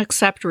 Doesn't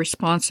accept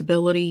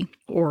responsibility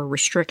or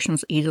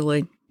restrictions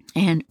easily,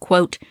 and,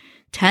 quote,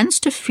 tends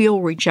to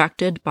feel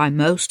rejected by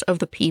most of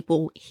the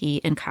people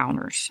he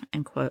encounters,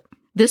 end quote.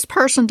 This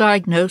person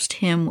diagnosed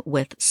him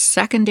with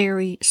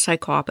secondary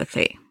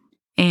psychopathy.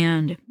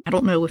 And I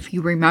don't know if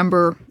you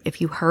remember, if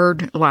you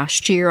heard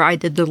last year, I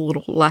did the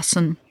little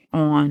lesson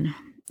on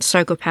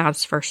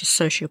psychopaths versus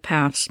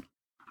sociopaths.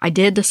 I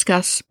did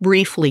discuss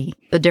briefly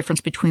the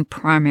difference between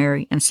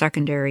primary and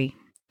secondary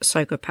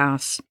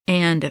psychopaths.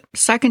 And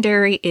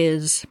secondary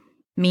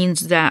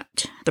means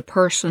that the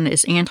person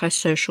is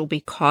antisocial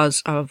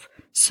because of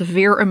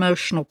severe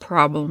emotional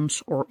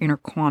problems or inner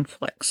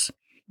conflicts.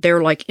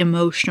 They're like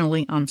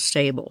emotionally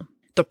unstable.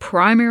 The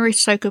primary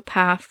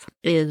psychopath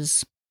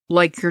is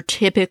like your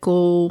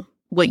typical,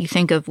 what you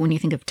think of when you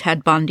think of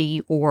Ted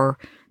Bundy or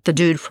the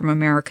dude from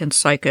American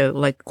Psycho,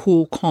 like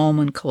cool, calm,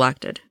 and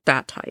collected,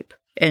 that type.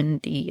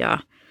 And the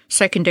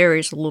secondary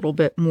is a little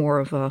bit more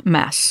of a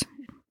mess,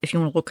 if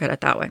you want to look at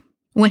it that way.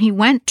 When he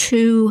went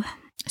to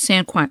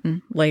San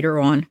Quentin later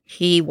on,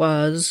 he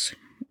was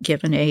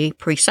given a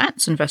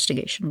pre-sentence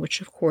investigation,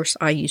 which of course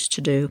I used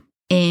to do.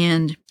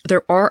 And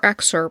there are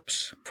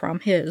excerpts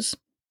from his.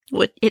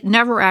 It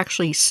never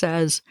actually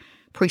says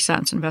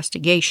pre-sentence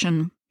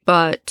investigation,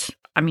 but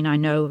I mean, I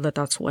know that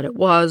that's what it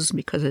was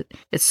because it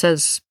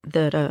says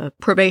that a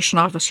probation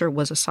officer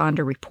was assigned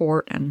a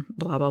report and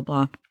blah, blah,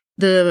 blah.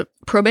 The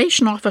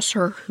probation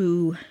officer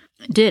who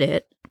did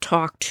it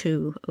talked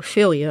to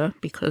Ophelia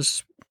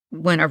because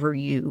whenever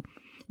you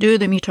do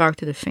them, you talk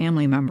to the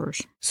family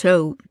members.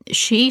 So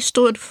she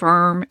stood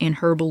firm in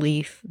her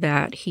belief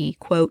that he,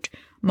 quote,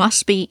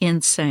 must be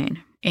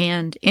insane.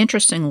 And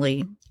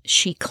interestingly,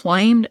 she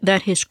claimed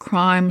that his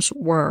crimes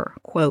were,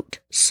 quote,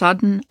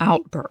 sudden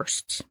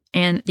outbursts.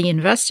 And the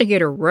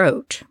investigator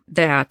wrote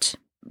that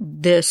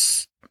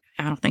this,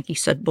 I don't think he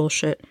said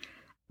bullshit,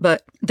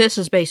 but this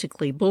is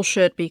basically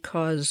bullshit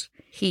because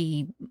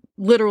he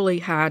literally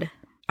had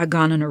a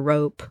gun and a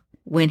rope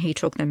when he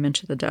took them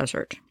into the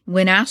desert.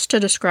 When asked to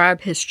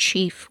describe his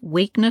chief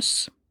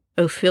weakness,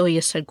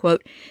 Ophelia said,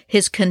 quote,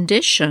 his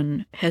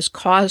condition has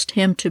caused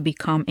him to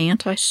become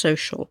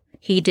antisocial.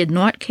 He did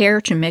not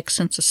care to mix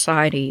in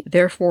society,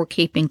 therefore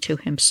keeping to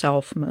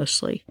himself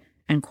mostly,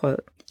 end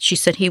quote. She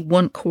said he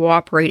wouldn't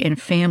cooperate in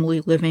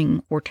family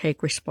living or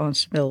take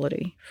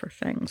responsibility for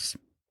things.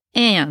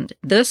 And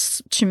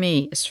this, to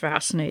me, is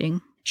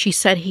fascinating. She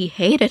said he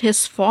hated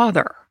his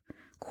father,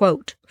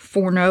 quote,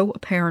 for no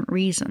apparent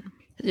reason.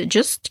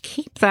 Just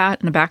keep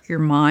that in the back of your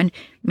mind.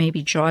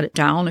 Maybe jot it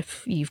down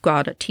if you've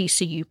got a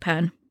TCU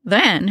pen.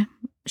 Then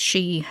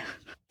she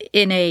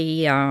in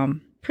a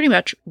pretty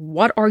much,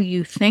 "What are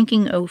you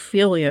thinking,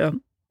 Ophelia?"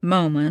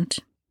 moment,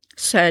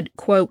 said,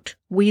 quote,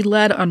 "We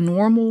led a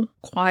normal,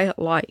 quiet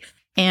life."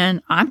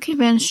 And I'm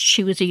convinced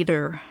she was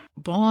either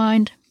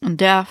blind and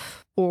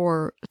deaf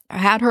or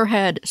had her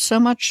head so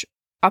much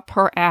up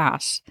her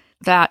ass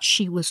that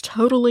she was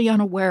totally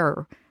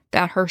unaware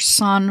that her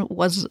son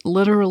was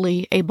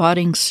literally a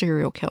budding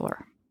serial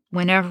killer.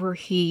 Whenever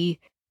he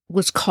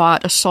was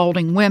caught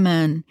assaulting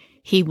women,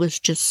 he was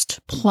just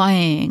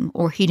playing,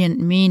 or he didn't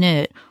mean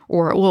it,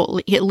 or, well,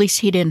 at least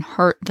he didn't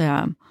hurt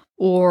them,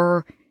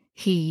 or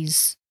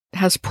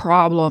has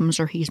problems,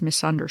 or he's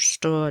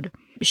misunderstood.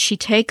 She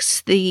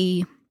takes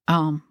the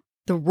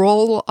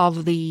role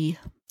of the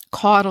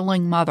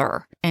coddling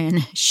mother,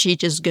 and she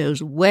just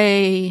goes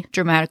way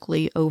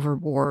dramatically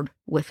overboard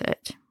with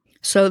it.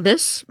 So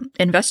this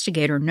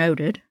investigator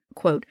noted,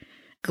 quote,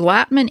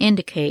 "Glatman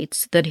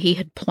indicates that he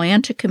had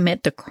planned to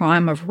commit the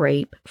crime of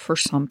rape for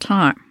some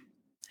time,"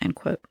 end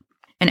quote.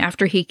 And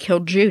after he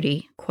killed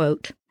Judy,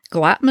 quote,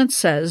 "Glatman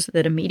says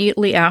that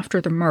immediately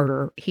after the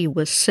murder, he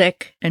was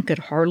sick and could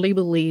hardly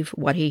believe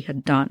what he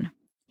had done.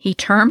 He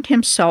termed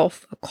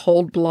himself a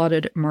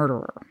cold-blooded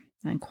murderer,"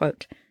 end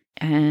quote.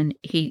 And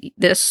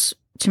this,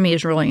 to me,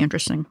 is really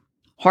interesting.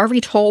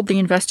 Harvey told the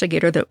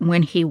investigator that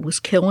when he was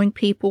killing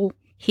people,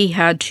 he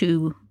had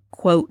to,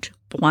 quote,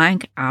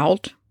 "blank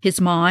out his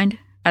mind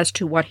as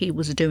to what he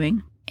was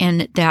doing."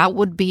 And that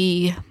would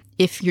be,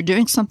 if you're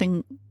doing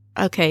something,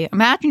 okay,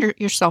 imagine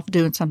yourself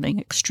doing something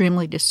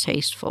extremely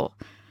distasteful,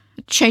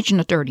 changing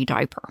a dirty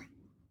diaper.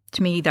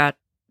 To me, that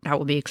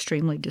would be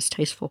extremely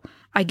distasteful.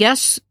 I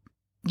guess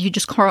you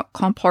just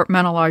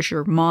compartmentalize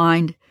your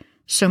mind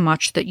so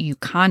much that you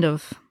kind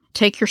of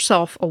take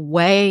yourself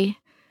away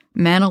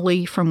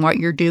mentally from what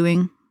you're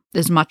doing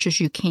as much as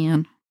you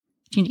can.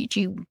 Are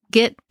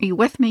you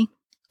with me?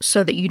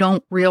 So that you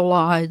don't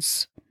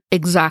realize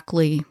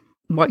exactly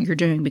what you're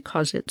doing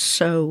because it's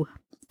so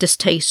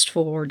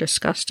distasteful or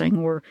disgusting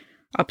or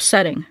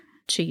upsetting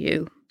to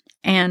you.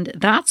 And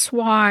that's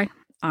why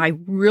I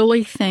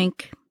really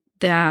think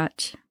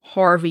that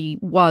Harvey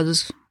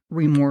was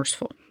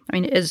remorseful. I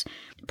mean, as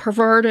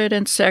perverted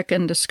and sick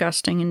and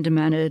disgusting and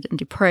demented and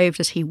depraved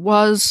as he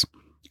was,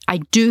 I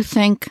do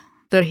think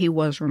that he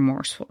was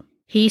remorseful.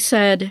 He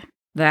said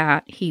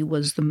that he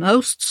was the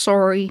most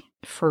sorry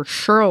for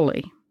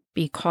Shirley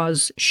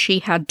because she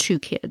had 2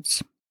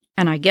 kids.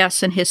 And I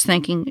guess in his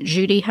thinking,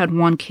 Judy had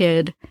 1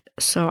 kid,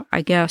 so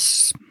I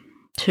guess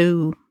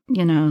 2,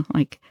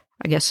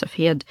 I guess if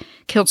he had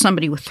killed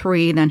somebody with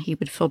 3, then he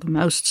would feel the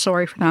most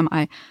sorry for them.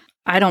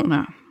 I don't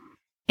know.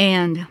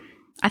 And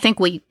I think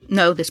we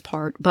know this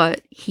part,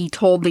 but he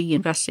told the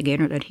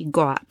investigator that he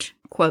got,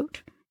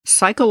 quote,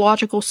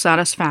 "psychological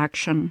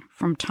satisfaction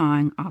from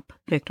tying up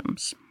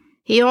victims."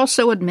 He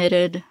also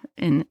admitted,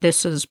 and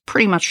this is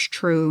pretty much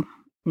true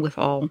with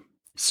all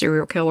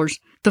serial killers,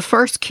 the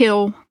first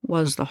kill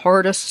was the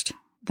hardest,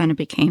 then it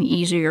became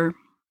easier.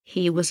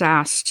 He was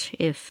asked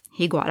if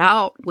he got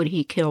out, would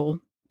he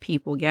kill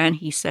people again?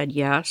 He said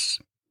yes.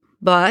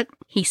 But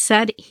he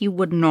said he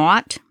would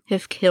not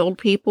have killed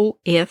people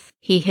if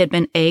he had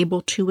been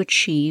able to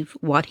achieve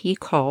what he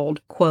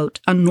called,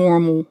 quote, "a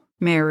normal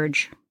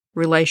marriage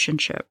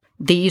relationship."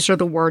 These are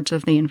the words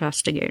of the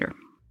investigator.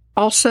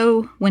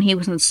 Also, when he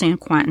was in San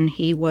Quentin,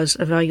 he was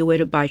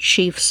evaluated by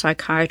Chief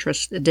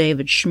Psychiatrist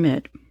David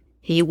Schmidt.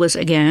 He was,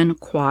 again,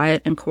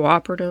 quiet and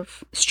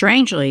cooperative.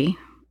 Strangely,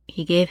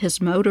 he gave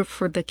his motive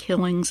for the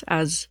killings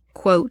as,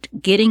 quote,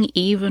 "getting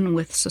even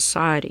with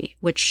society,"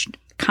 which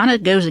kind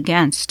of goes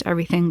against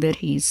everything that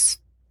he's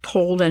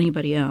told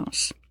anybody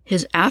else.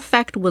 His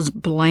affect was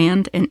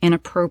bland and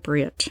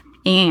inappropriate.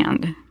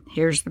 And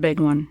here's the big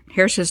one.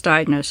 Here's his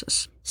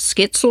diagnosis: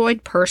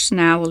 schizoid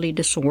personality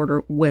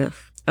disorder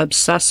with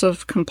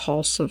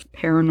obsessive-compulsive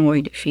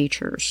paranoid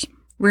features.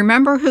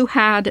 Remember who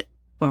had,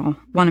 well,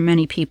 one of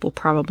many people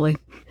probably,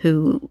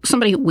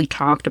 somebody we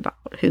talked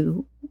about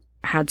who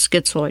had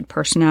schizoid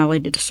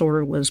personality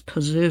disorder was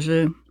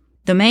Pazuzu.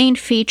 The main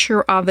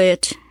feature of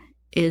it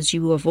is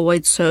you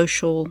avoid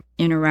social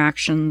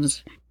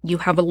interactions. You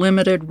have a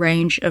limited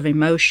range of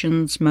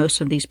emotions.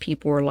 Most of these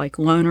people are like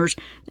loners.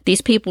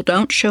 These people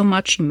don't show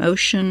much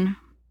emotion.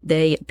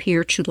 They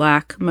appear to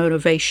lack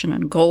motivation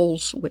and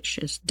goals, which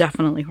is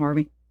definitely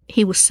Harvey.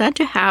 He was said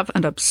to have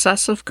an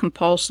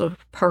obsessive-compulsive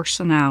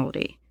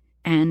personality,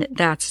 and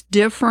that's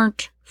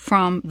different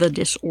from the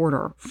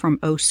disorder, from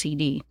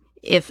OCD.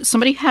 If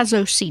somebody has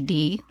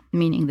OCD,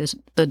 meaning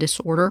the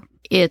disorder,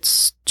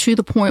 it's to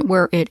the point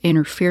where it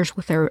interferes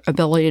with their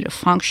ability to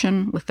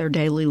function with their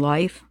daily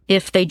life.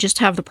 If they just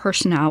have the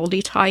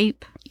personality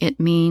type, it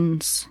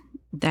means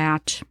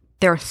that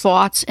their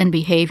thoughts and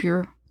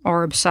behavior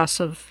are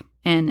obsessive.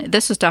 And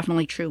this is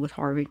definitely true with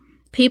Harvey.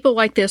 People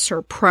like this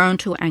are prone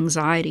to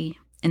anxiety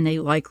and they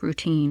like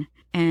routine.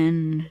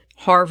 And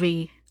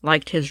Harvey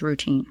liked his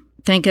routine.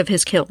 Think of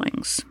his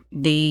killings,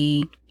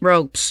 the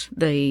ropes,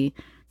 the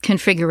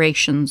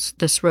configurations.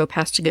 This rope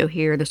has to go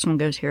here, this one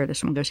goes here,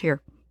 this one goes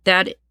here.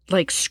 That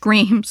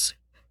screams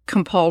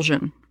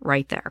compulsion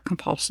right there,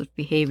 compulsive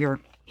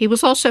behavior. He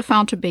was also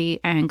found to be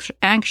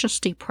anxious,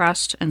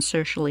 depressed, and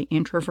socially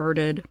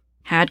introverted,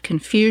 had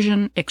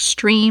confusion,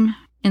 extreme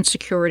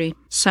insecurity,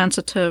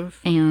 sensitive,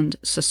 and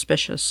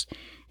suspicious.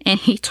 And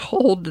he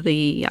told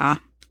the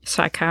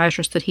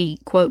psychiatrist that he,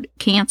 quote,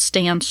 can't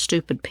stand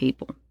stupid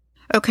people.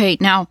 Okay,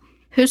 now,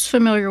 who's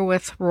familiar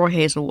with Roy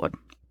Hazelwood?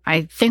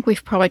 I think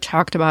we've probably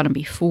talked about him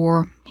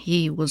before.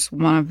 He was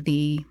one of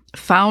the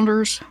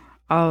founders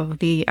of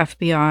the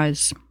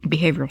FBI's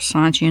Behavioral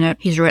Science Unit.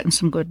 He's written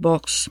some good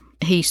books.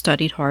 He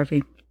studied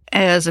Harvey.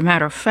 As a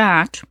matter of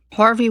fact,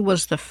 Harvey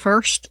was the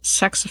first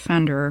sex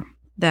offender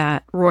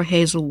that Roy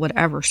Hazelwood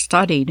ever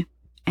studied,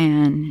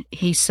 and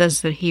he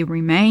says that he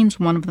remains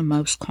one of the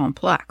most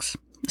complex.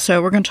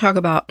 So we're going to talk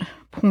about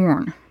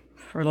porn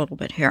for a little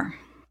bit here.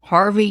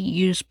 Harvey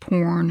used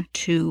porn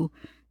to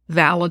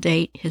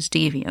validate his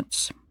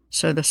deviance.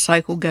 So the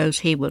cycle goes,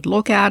 he would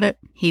look at it,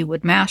 he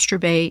would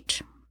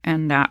masturbate,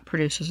 and that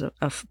produces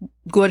a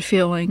good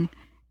feeling,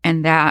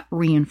 and that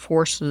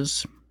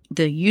reinforces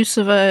the use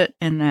of it,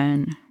 and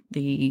then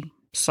the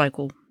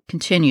cycle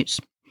continues.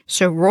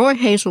 So Roy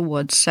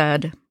Hazelwood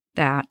said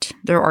that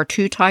there are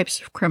two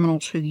types of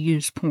criminals who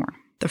use porn.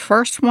 The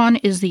first one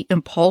is the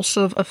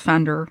impulsive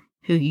offender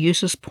who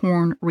uses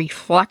porn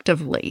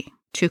reflectively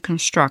to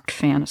construct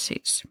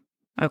fantasies.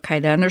 Okay,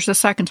 then there's the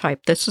second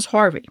type. This is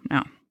Harvey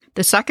now.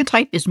 The second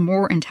type is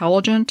more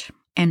intelligent,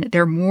 and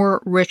they're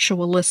more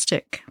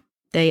ritualistic.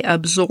 They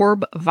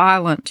absorb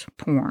violent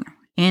porn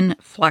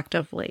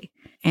inflectively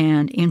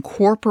and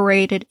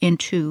incorporate it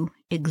into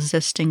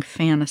existing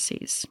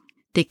fantasies.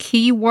 The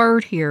key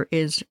word here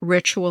is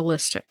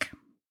ritualistic.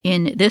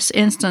 In this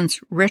instance,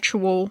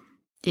 ritual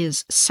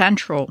is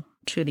central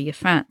to the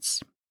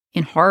offense.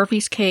 In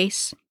Harvey's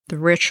case, the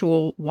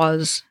ritual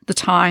was the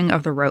tying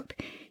of the rope.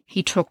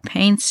 He took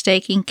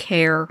painstaking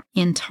care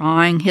in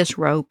tying his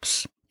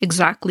ropes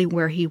exactly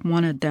where he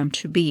wanted them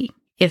to be.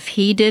 If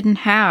he didn't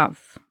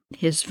have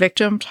his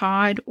victim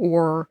tied,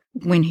 or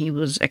when he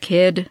was a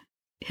kid,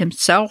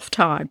 himself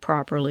tied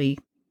properly,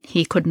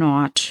 he could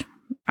not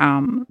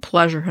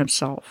pleasure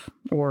himself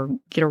or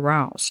get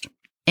aroused.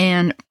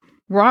 And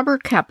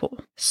Robert Keppel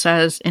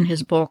says in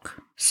his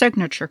book,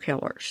 Signature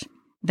Killers,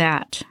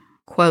 that,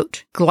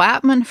 quote,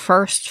 Glatman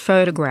first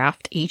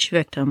photographed each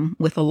victim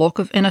with a look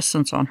of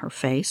innocence on her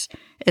face,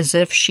 as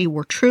if she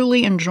were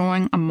truly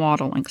enjoying a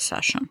modeling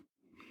session.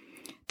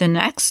 The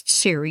next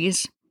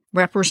series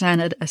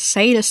represented a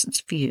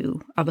sadist's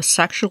view of a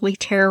sexually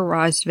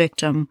terrorized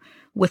victim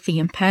with the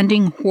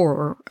impending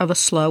horror of a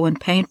slow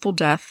and painful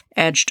death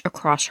edged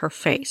across her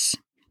face.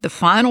 The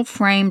final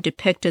frame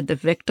depicted the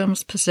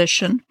victim's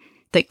position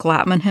that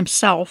Glatman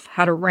himself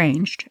had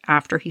arranged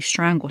after he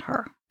strangled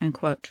her, end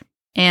quote.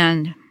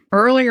 And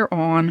earlier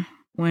on,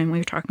 when we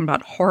were talking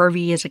about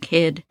Harvey as a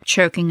kid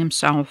choking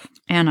himself,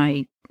 and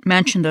I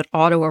mentioned that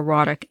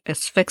autoerotic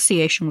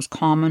asphyxiation was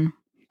common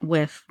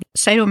with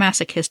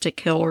sadomasochistic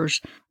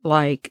killers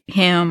like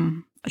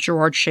him,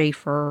 Gerard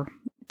Schaefer,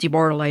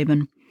 DeBar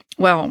Laban.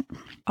 Well,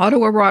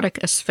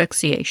 autoerotic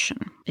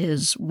asphyxiation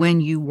is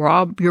when you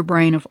rob your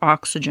brain of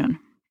oxygen,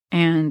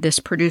 and this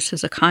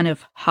produces a kind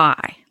of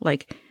high,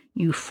 like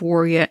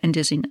euphoria and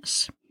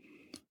dizziness.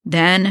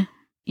 Then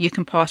you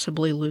can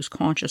possibly lose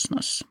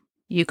consciousness.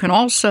 You can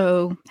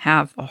also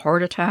have a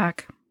heart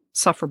attack,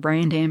 suffer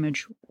brain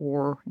damage,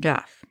 or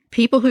death.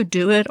 People who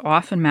do it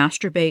often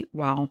masturbate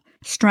while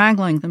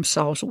strangling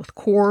themselves with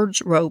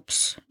cords,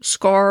 ropes,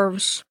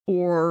 scarves,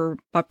 or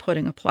by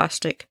putting a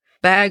plastic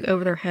bag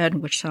over their head,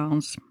 which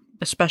sounds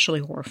especially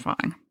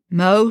horrifying.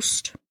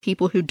 Most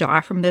people who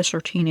die from this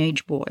are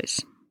teenage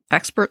boys.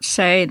 Experts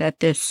say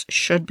that this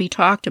should be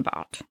talked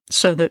about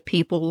so that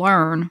people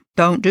learn,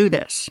 don't do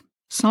this.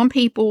 Some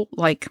people,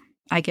 like,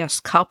 I guess,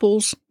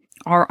 couples,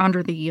 are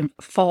under the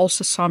false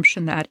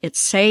assumption that it's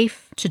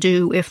safe to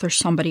do if there's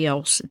somebody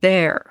else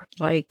there.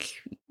 Like,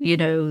 you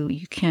know,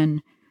 you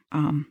can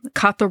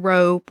cut the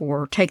rope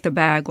or take the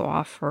bag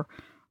off or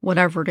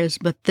whatever it is.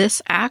 But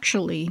this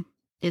actually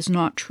is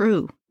not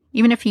true.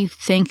 Even if you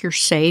think you're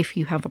safe,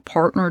 you have a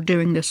partner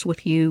doing this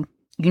with you,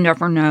 you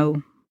never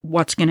know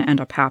what's going to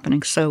end up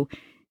happening. So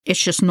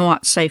it's just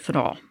not safe at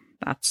all.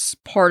 That's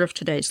part of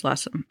today's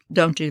lesson.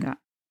 Don't do that.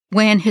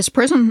 When his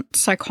prison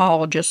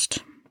psychologist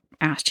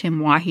asked him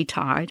why he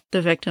tied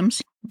the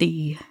victims,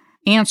 the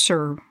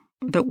answer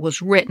that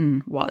was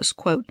written was,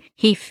 quote,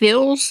 he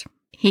feels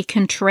he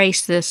can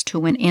trace this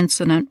to an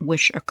incident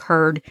which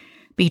occurred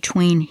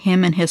between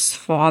him and his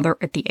father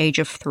at the age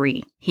of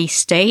 3. He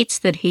states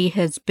that he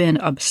has been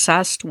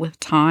obsessed with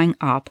tying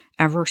up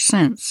ever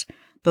since,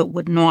 but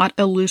would not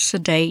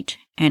elucidate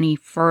any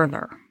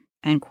further,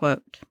 end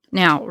quote.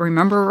 Now,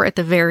 remember at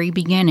the very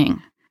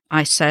beginning,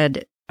 I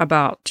said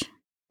about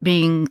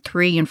being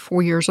 3 and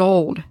 4 years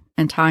old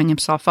and tying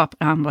himself up.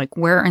 And I'm like,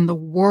 where in the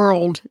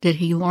world did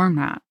he learn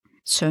that?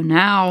 So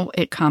now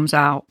it comes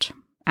out,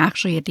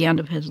 actually at the end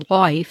of his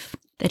life,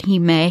 that he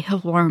may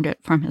have learned it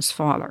from his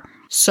father.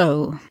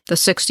 So the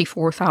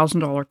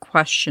 $64,000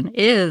 question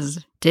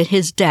is, did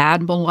his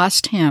dad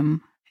molest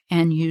him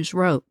and use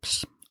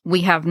ropes?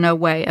 We have no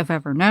way of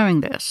ever knowing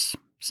this,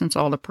 since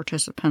all the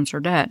participants are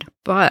dead.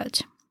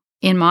 But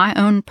In my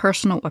own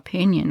personal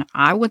opinion,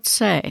 I would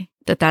say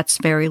that that's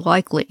very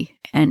likely,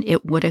 and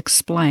it would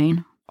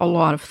explain a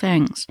lot of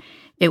things.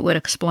 It would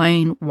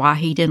explain why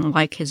he didn't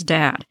like his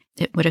dad.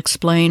 It would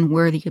explain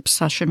where the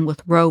obsession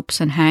with ropes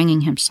and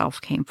hanging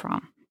himself came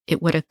from.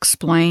 It would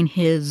explain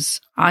his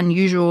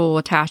unusual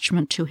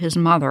attachment to his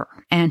mother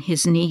and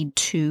his need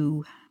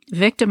to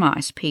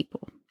victimize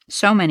people.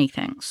 So many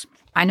things.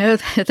 I know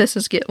that this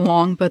is getting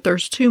long, but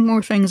there's two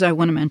more things I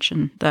want to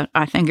mention that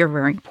I think are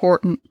very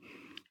important.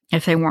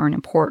 If they weren't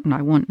important,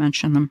 I wouldn't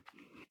mention them.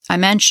 I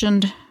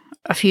mentioned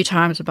a few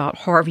times about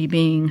Harvey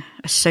being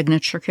a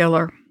signature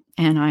killer,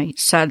 and I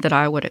said that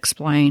I would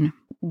explain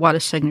what a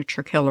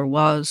signature killer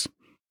was.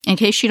 In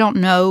case you don't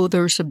know,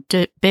 there's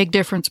a big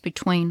difference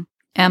between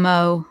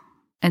MO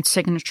and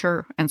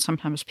signature, and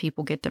sometimes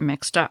people get them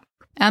mixed up.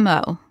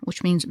 MO,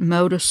 which means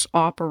modus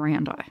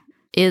operandi,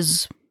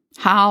 is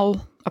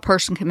how a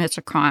person commits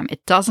a crime.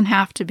 It doesn't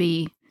have to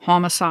be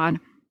homicide.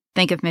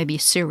 Think of maybe a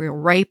serial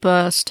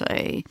rapist,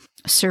 a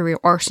serial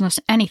arsonist,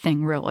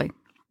 anything really.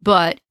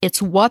 But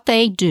it's what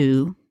they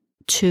do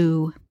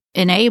to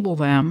enable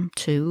them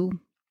to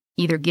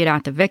either get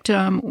at the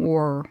victim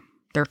or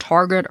their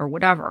target or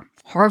whatever.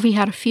 Harvey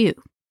had a few.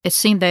 It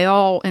seemed they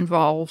all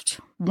involved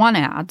one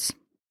ads.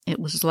 It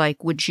was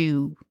like, would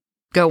you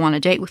go on a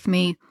date with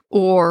me?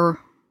 Or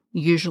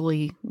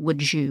usually,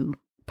 would you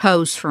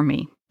pose for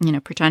me?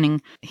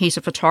 Pretending he's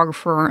a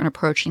photographer and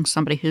approaching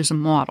somebody who's a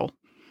model.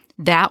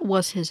 That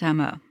was his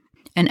MO.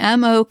 And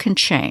MO can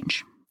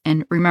change.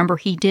 And remember,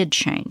 he did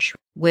change.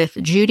 With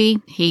Judy,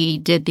 he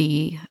did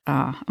the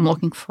I'm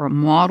looking for a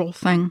model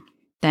thing.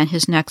 Then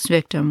his next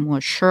victim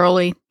was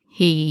Shirley.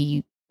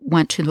 He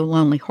went to the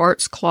Lonely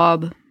Hearts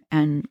Club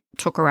and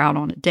took her out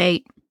on a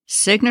date.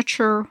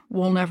 Signature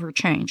will never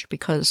change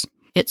because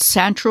it's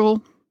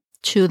central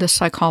to the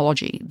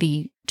psychology,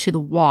 to the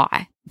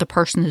why the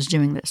person is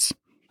doing this.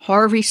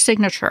 Harvey's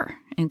signature,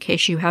 in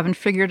case you haven't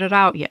figured it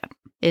out yet,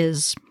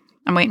 is,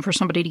 I'm waiting for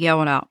somebody to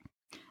yell it out,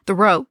 the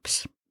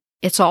ropes.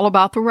 It's all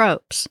about the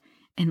ropes.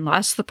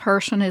 Unless the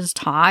person is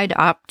tied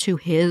up to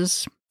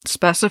his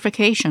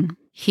specification,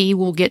 he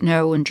will get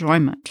no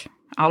enjoyment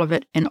out of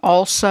it. And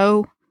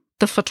also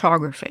the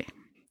photography.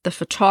 The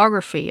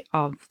photography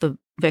of the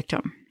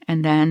victim.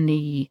 And then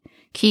the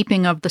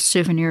keeping of the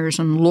souvenirs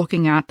and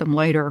looking at them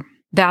later.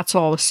 That's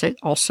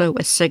also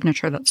a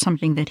signature. That's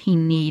something that he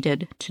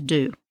needed to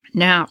do.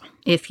 Now,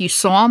 if you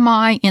saw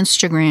my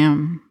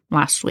Instagram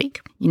last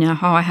week, you know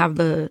how I have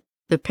the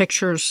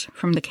pictures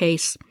from the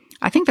case.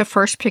 I think the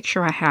first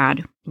picture I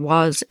had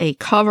was a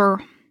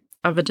cover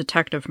of a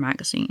detective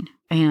magazine.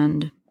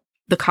 And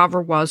the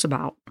cover was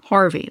about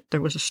Harvey.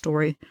 There was a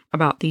story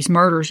about these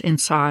murders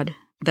inside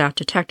that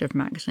detective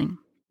magazine.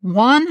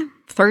 One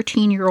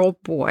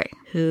 13-year-old boy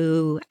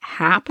who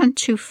happened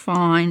to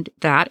find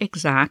that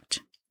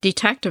exact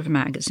detective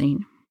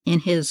magazine in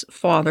his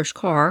father's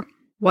car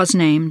was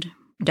named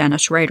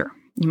Dennis Rader.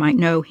 You might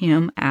know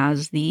him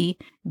as the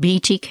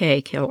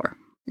BTK killer.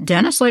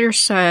 Dennis later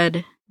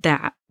said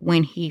that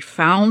when he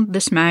found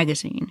this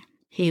magazine,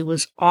 he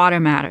was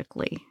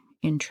automatically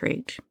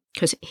intrigued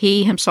because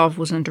he himself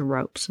was into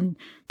ropes and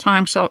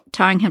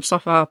tying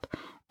himself up,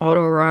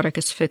 autoerotic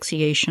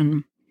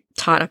asphyxiation,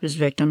 tied up his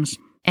victims,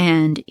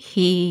 and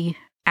he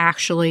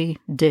actually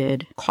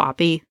did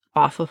copy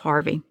off of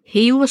Harvey.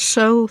 He was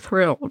so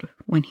thrilled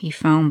when he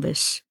found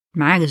this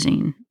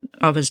magazine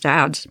of his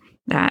dad's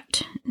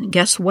that,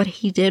 guess what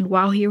he did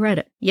while he read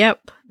it?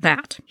 Yep,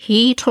 that.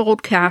 He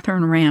told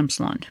Katherine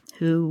Ramsland,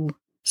 who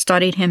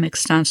studied him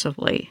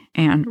extensively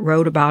and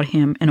wrote about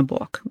him in a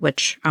book,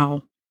 which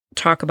I'll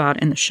talk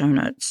about in the show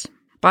notes.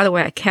 By the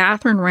way,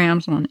 Katherine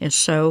Ramsland is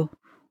so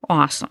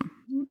awesome.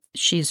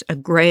 She's a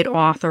great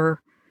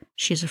author.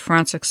 She's a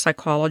forensic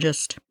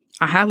psychologist.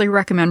 I highly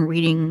recommend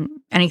reading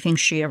anything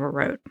she ever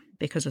wrote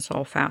because it's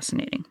all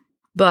fascinating.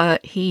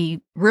 But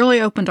he really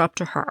opened up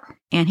to her,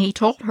 and he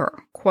told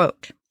her,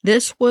 quote,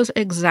 "This was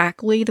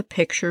exactly the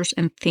pictures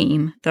and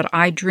theme that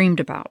I dreamed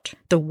about.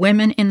 The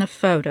women in the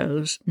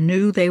photos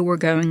knew they were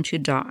going to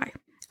die.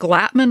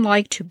 Glatman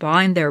liked to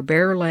bind their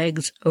bare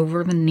legs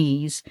over the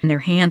knees and their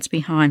hands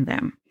behind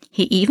them.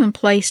 He even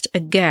placed a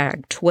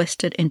gag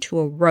twisted into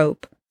a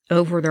rope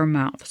over their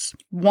mouths.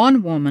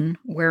 One woman,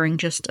 wearing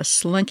just a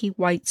slinky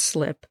white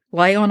slip,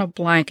 lay on a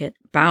blanket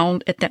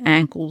bound at the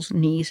ankles,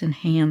 knees, and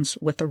hands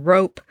with a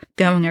rope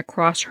going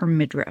across her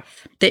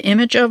midriff. The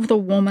image of the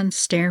woman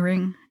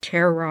staring,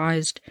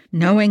 terrorized,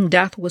 knowing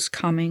death was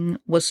coming,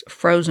 was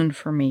frozen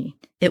for me.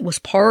 It was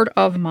part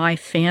of my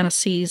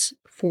fantasies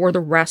for the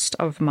rest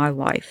of my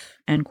life."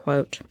 End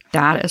quote.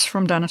 That is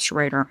from Dennis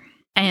Rader.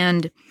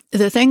 And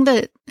the thing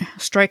that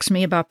strikes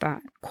me about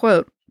that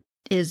quote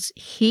is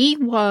he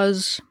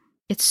was,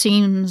 it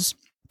seems,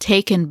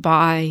 taken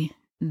by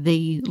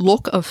the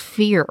look of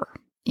fear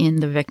in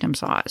the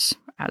victim's eyes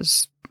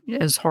as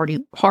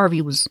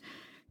Harvey was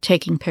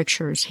taking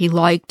pictures. He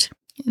liked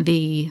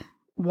the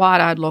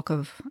wide-eyed look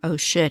of, oh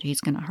shit,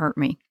 he's going to hurt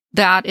me.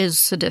 That is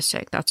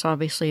sadistic. That's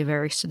obviously a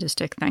very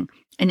sadistic thing.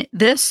 And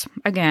this,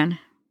 again,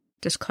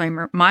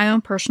 disclaimer, my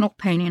own personal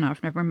opinion,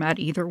 I've never met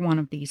either one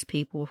of these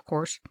people, of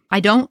course. I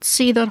don't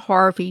see that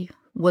Harvey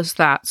was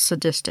that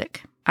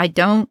sadistic. I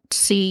don't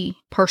see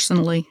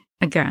personally,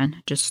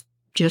 again,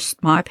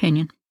 just my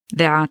opinion,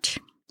 that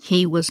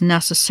he was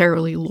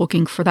necessarily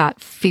looking for that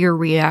fear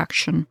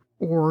reaction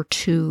or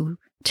to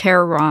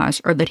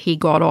terrorize, or that he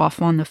got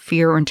off on the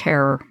fear and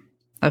terror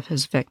of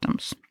his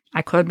victims.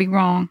 I could be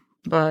wrong,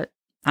 but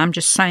I'm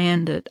just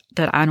saying that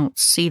I don't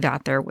see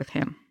that there with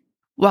him.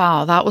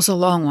 Wow, that was a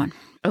long one.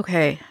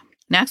 Okay,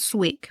 next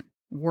week,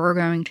 we're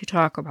going to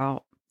talk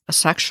about a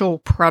sexual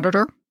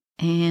predator,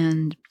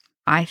 and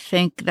I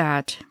think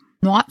that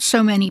not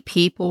so many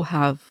people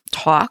have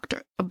talked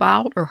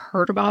about or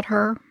heard about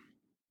her.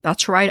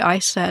 That's right, I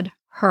said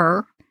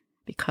her,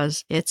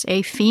 because it's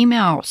a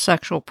female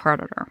sexual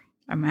predator.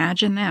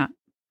 Imagine that.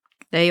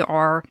 They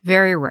are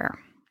very rare.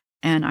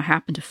 And I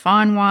happened to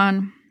find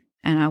one,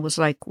 and I was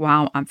like,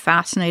 wow, I'm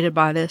fascinated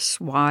by this.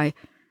 Why,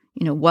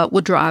 what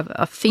would drive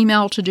a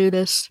female to do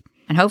this?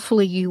 And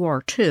hopefully you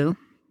are too.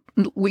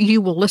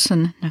 You will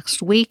listen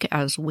next week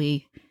as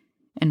we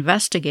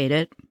investigate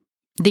it.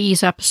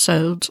 These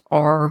episodes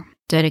are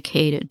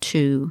dedicated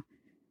to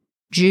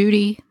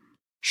Judy,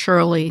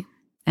 Shirley,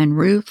 and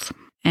Ruth,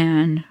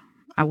 and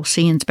I will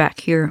see you back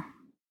here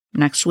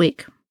next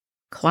week.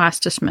 Class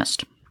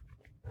dismissed.